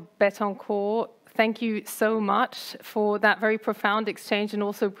Michael Betancourt, thank you so much for that very profound exchange, and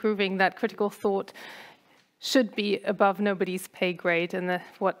also proving that critical thought should be above nobody's pay grade, and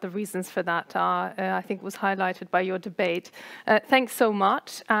what the reasons for that are, I think was highlighted by your debate. Thanks so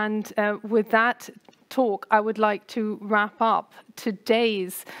much. And with that talk, I would like to wrap up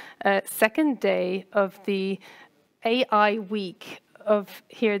today's second day of the AI week of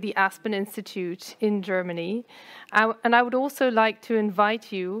here at the Aspen Institute in Germany. And I would also like to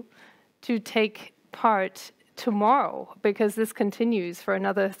invite you to take part tomorrow, because this continues for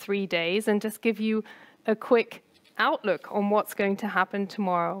another 3 days, and just give you a quick outlook on what's going to happen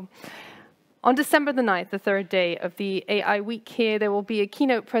tomorrow. On December the 9th, the third day of the AI week here, there will be a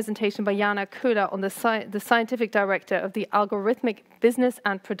keynote presentation by Jana Köhler, on the scientific director of the Algorithmic Business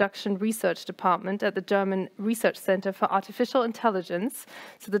and Production Research Department at the German Research Center for Artificial Intelligence.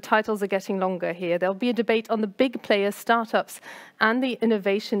 So the titles are getting longer here. There'll be a debate on the big player startups and the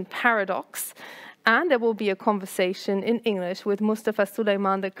innovation paradox. And there will be a conversation in English with Mustafa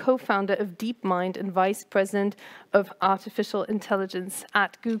Suleyman, the co-founder of DeepMind and vice president of artificial intelligence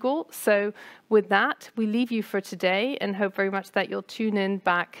at Google. So with that, we leave you for today and hope very much that you'll tune in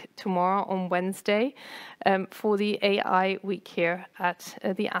back tomorrow on Wednesday for the AI week here at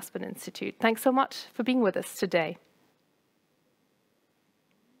the Aspen Institute. Thanks so much for being with us today.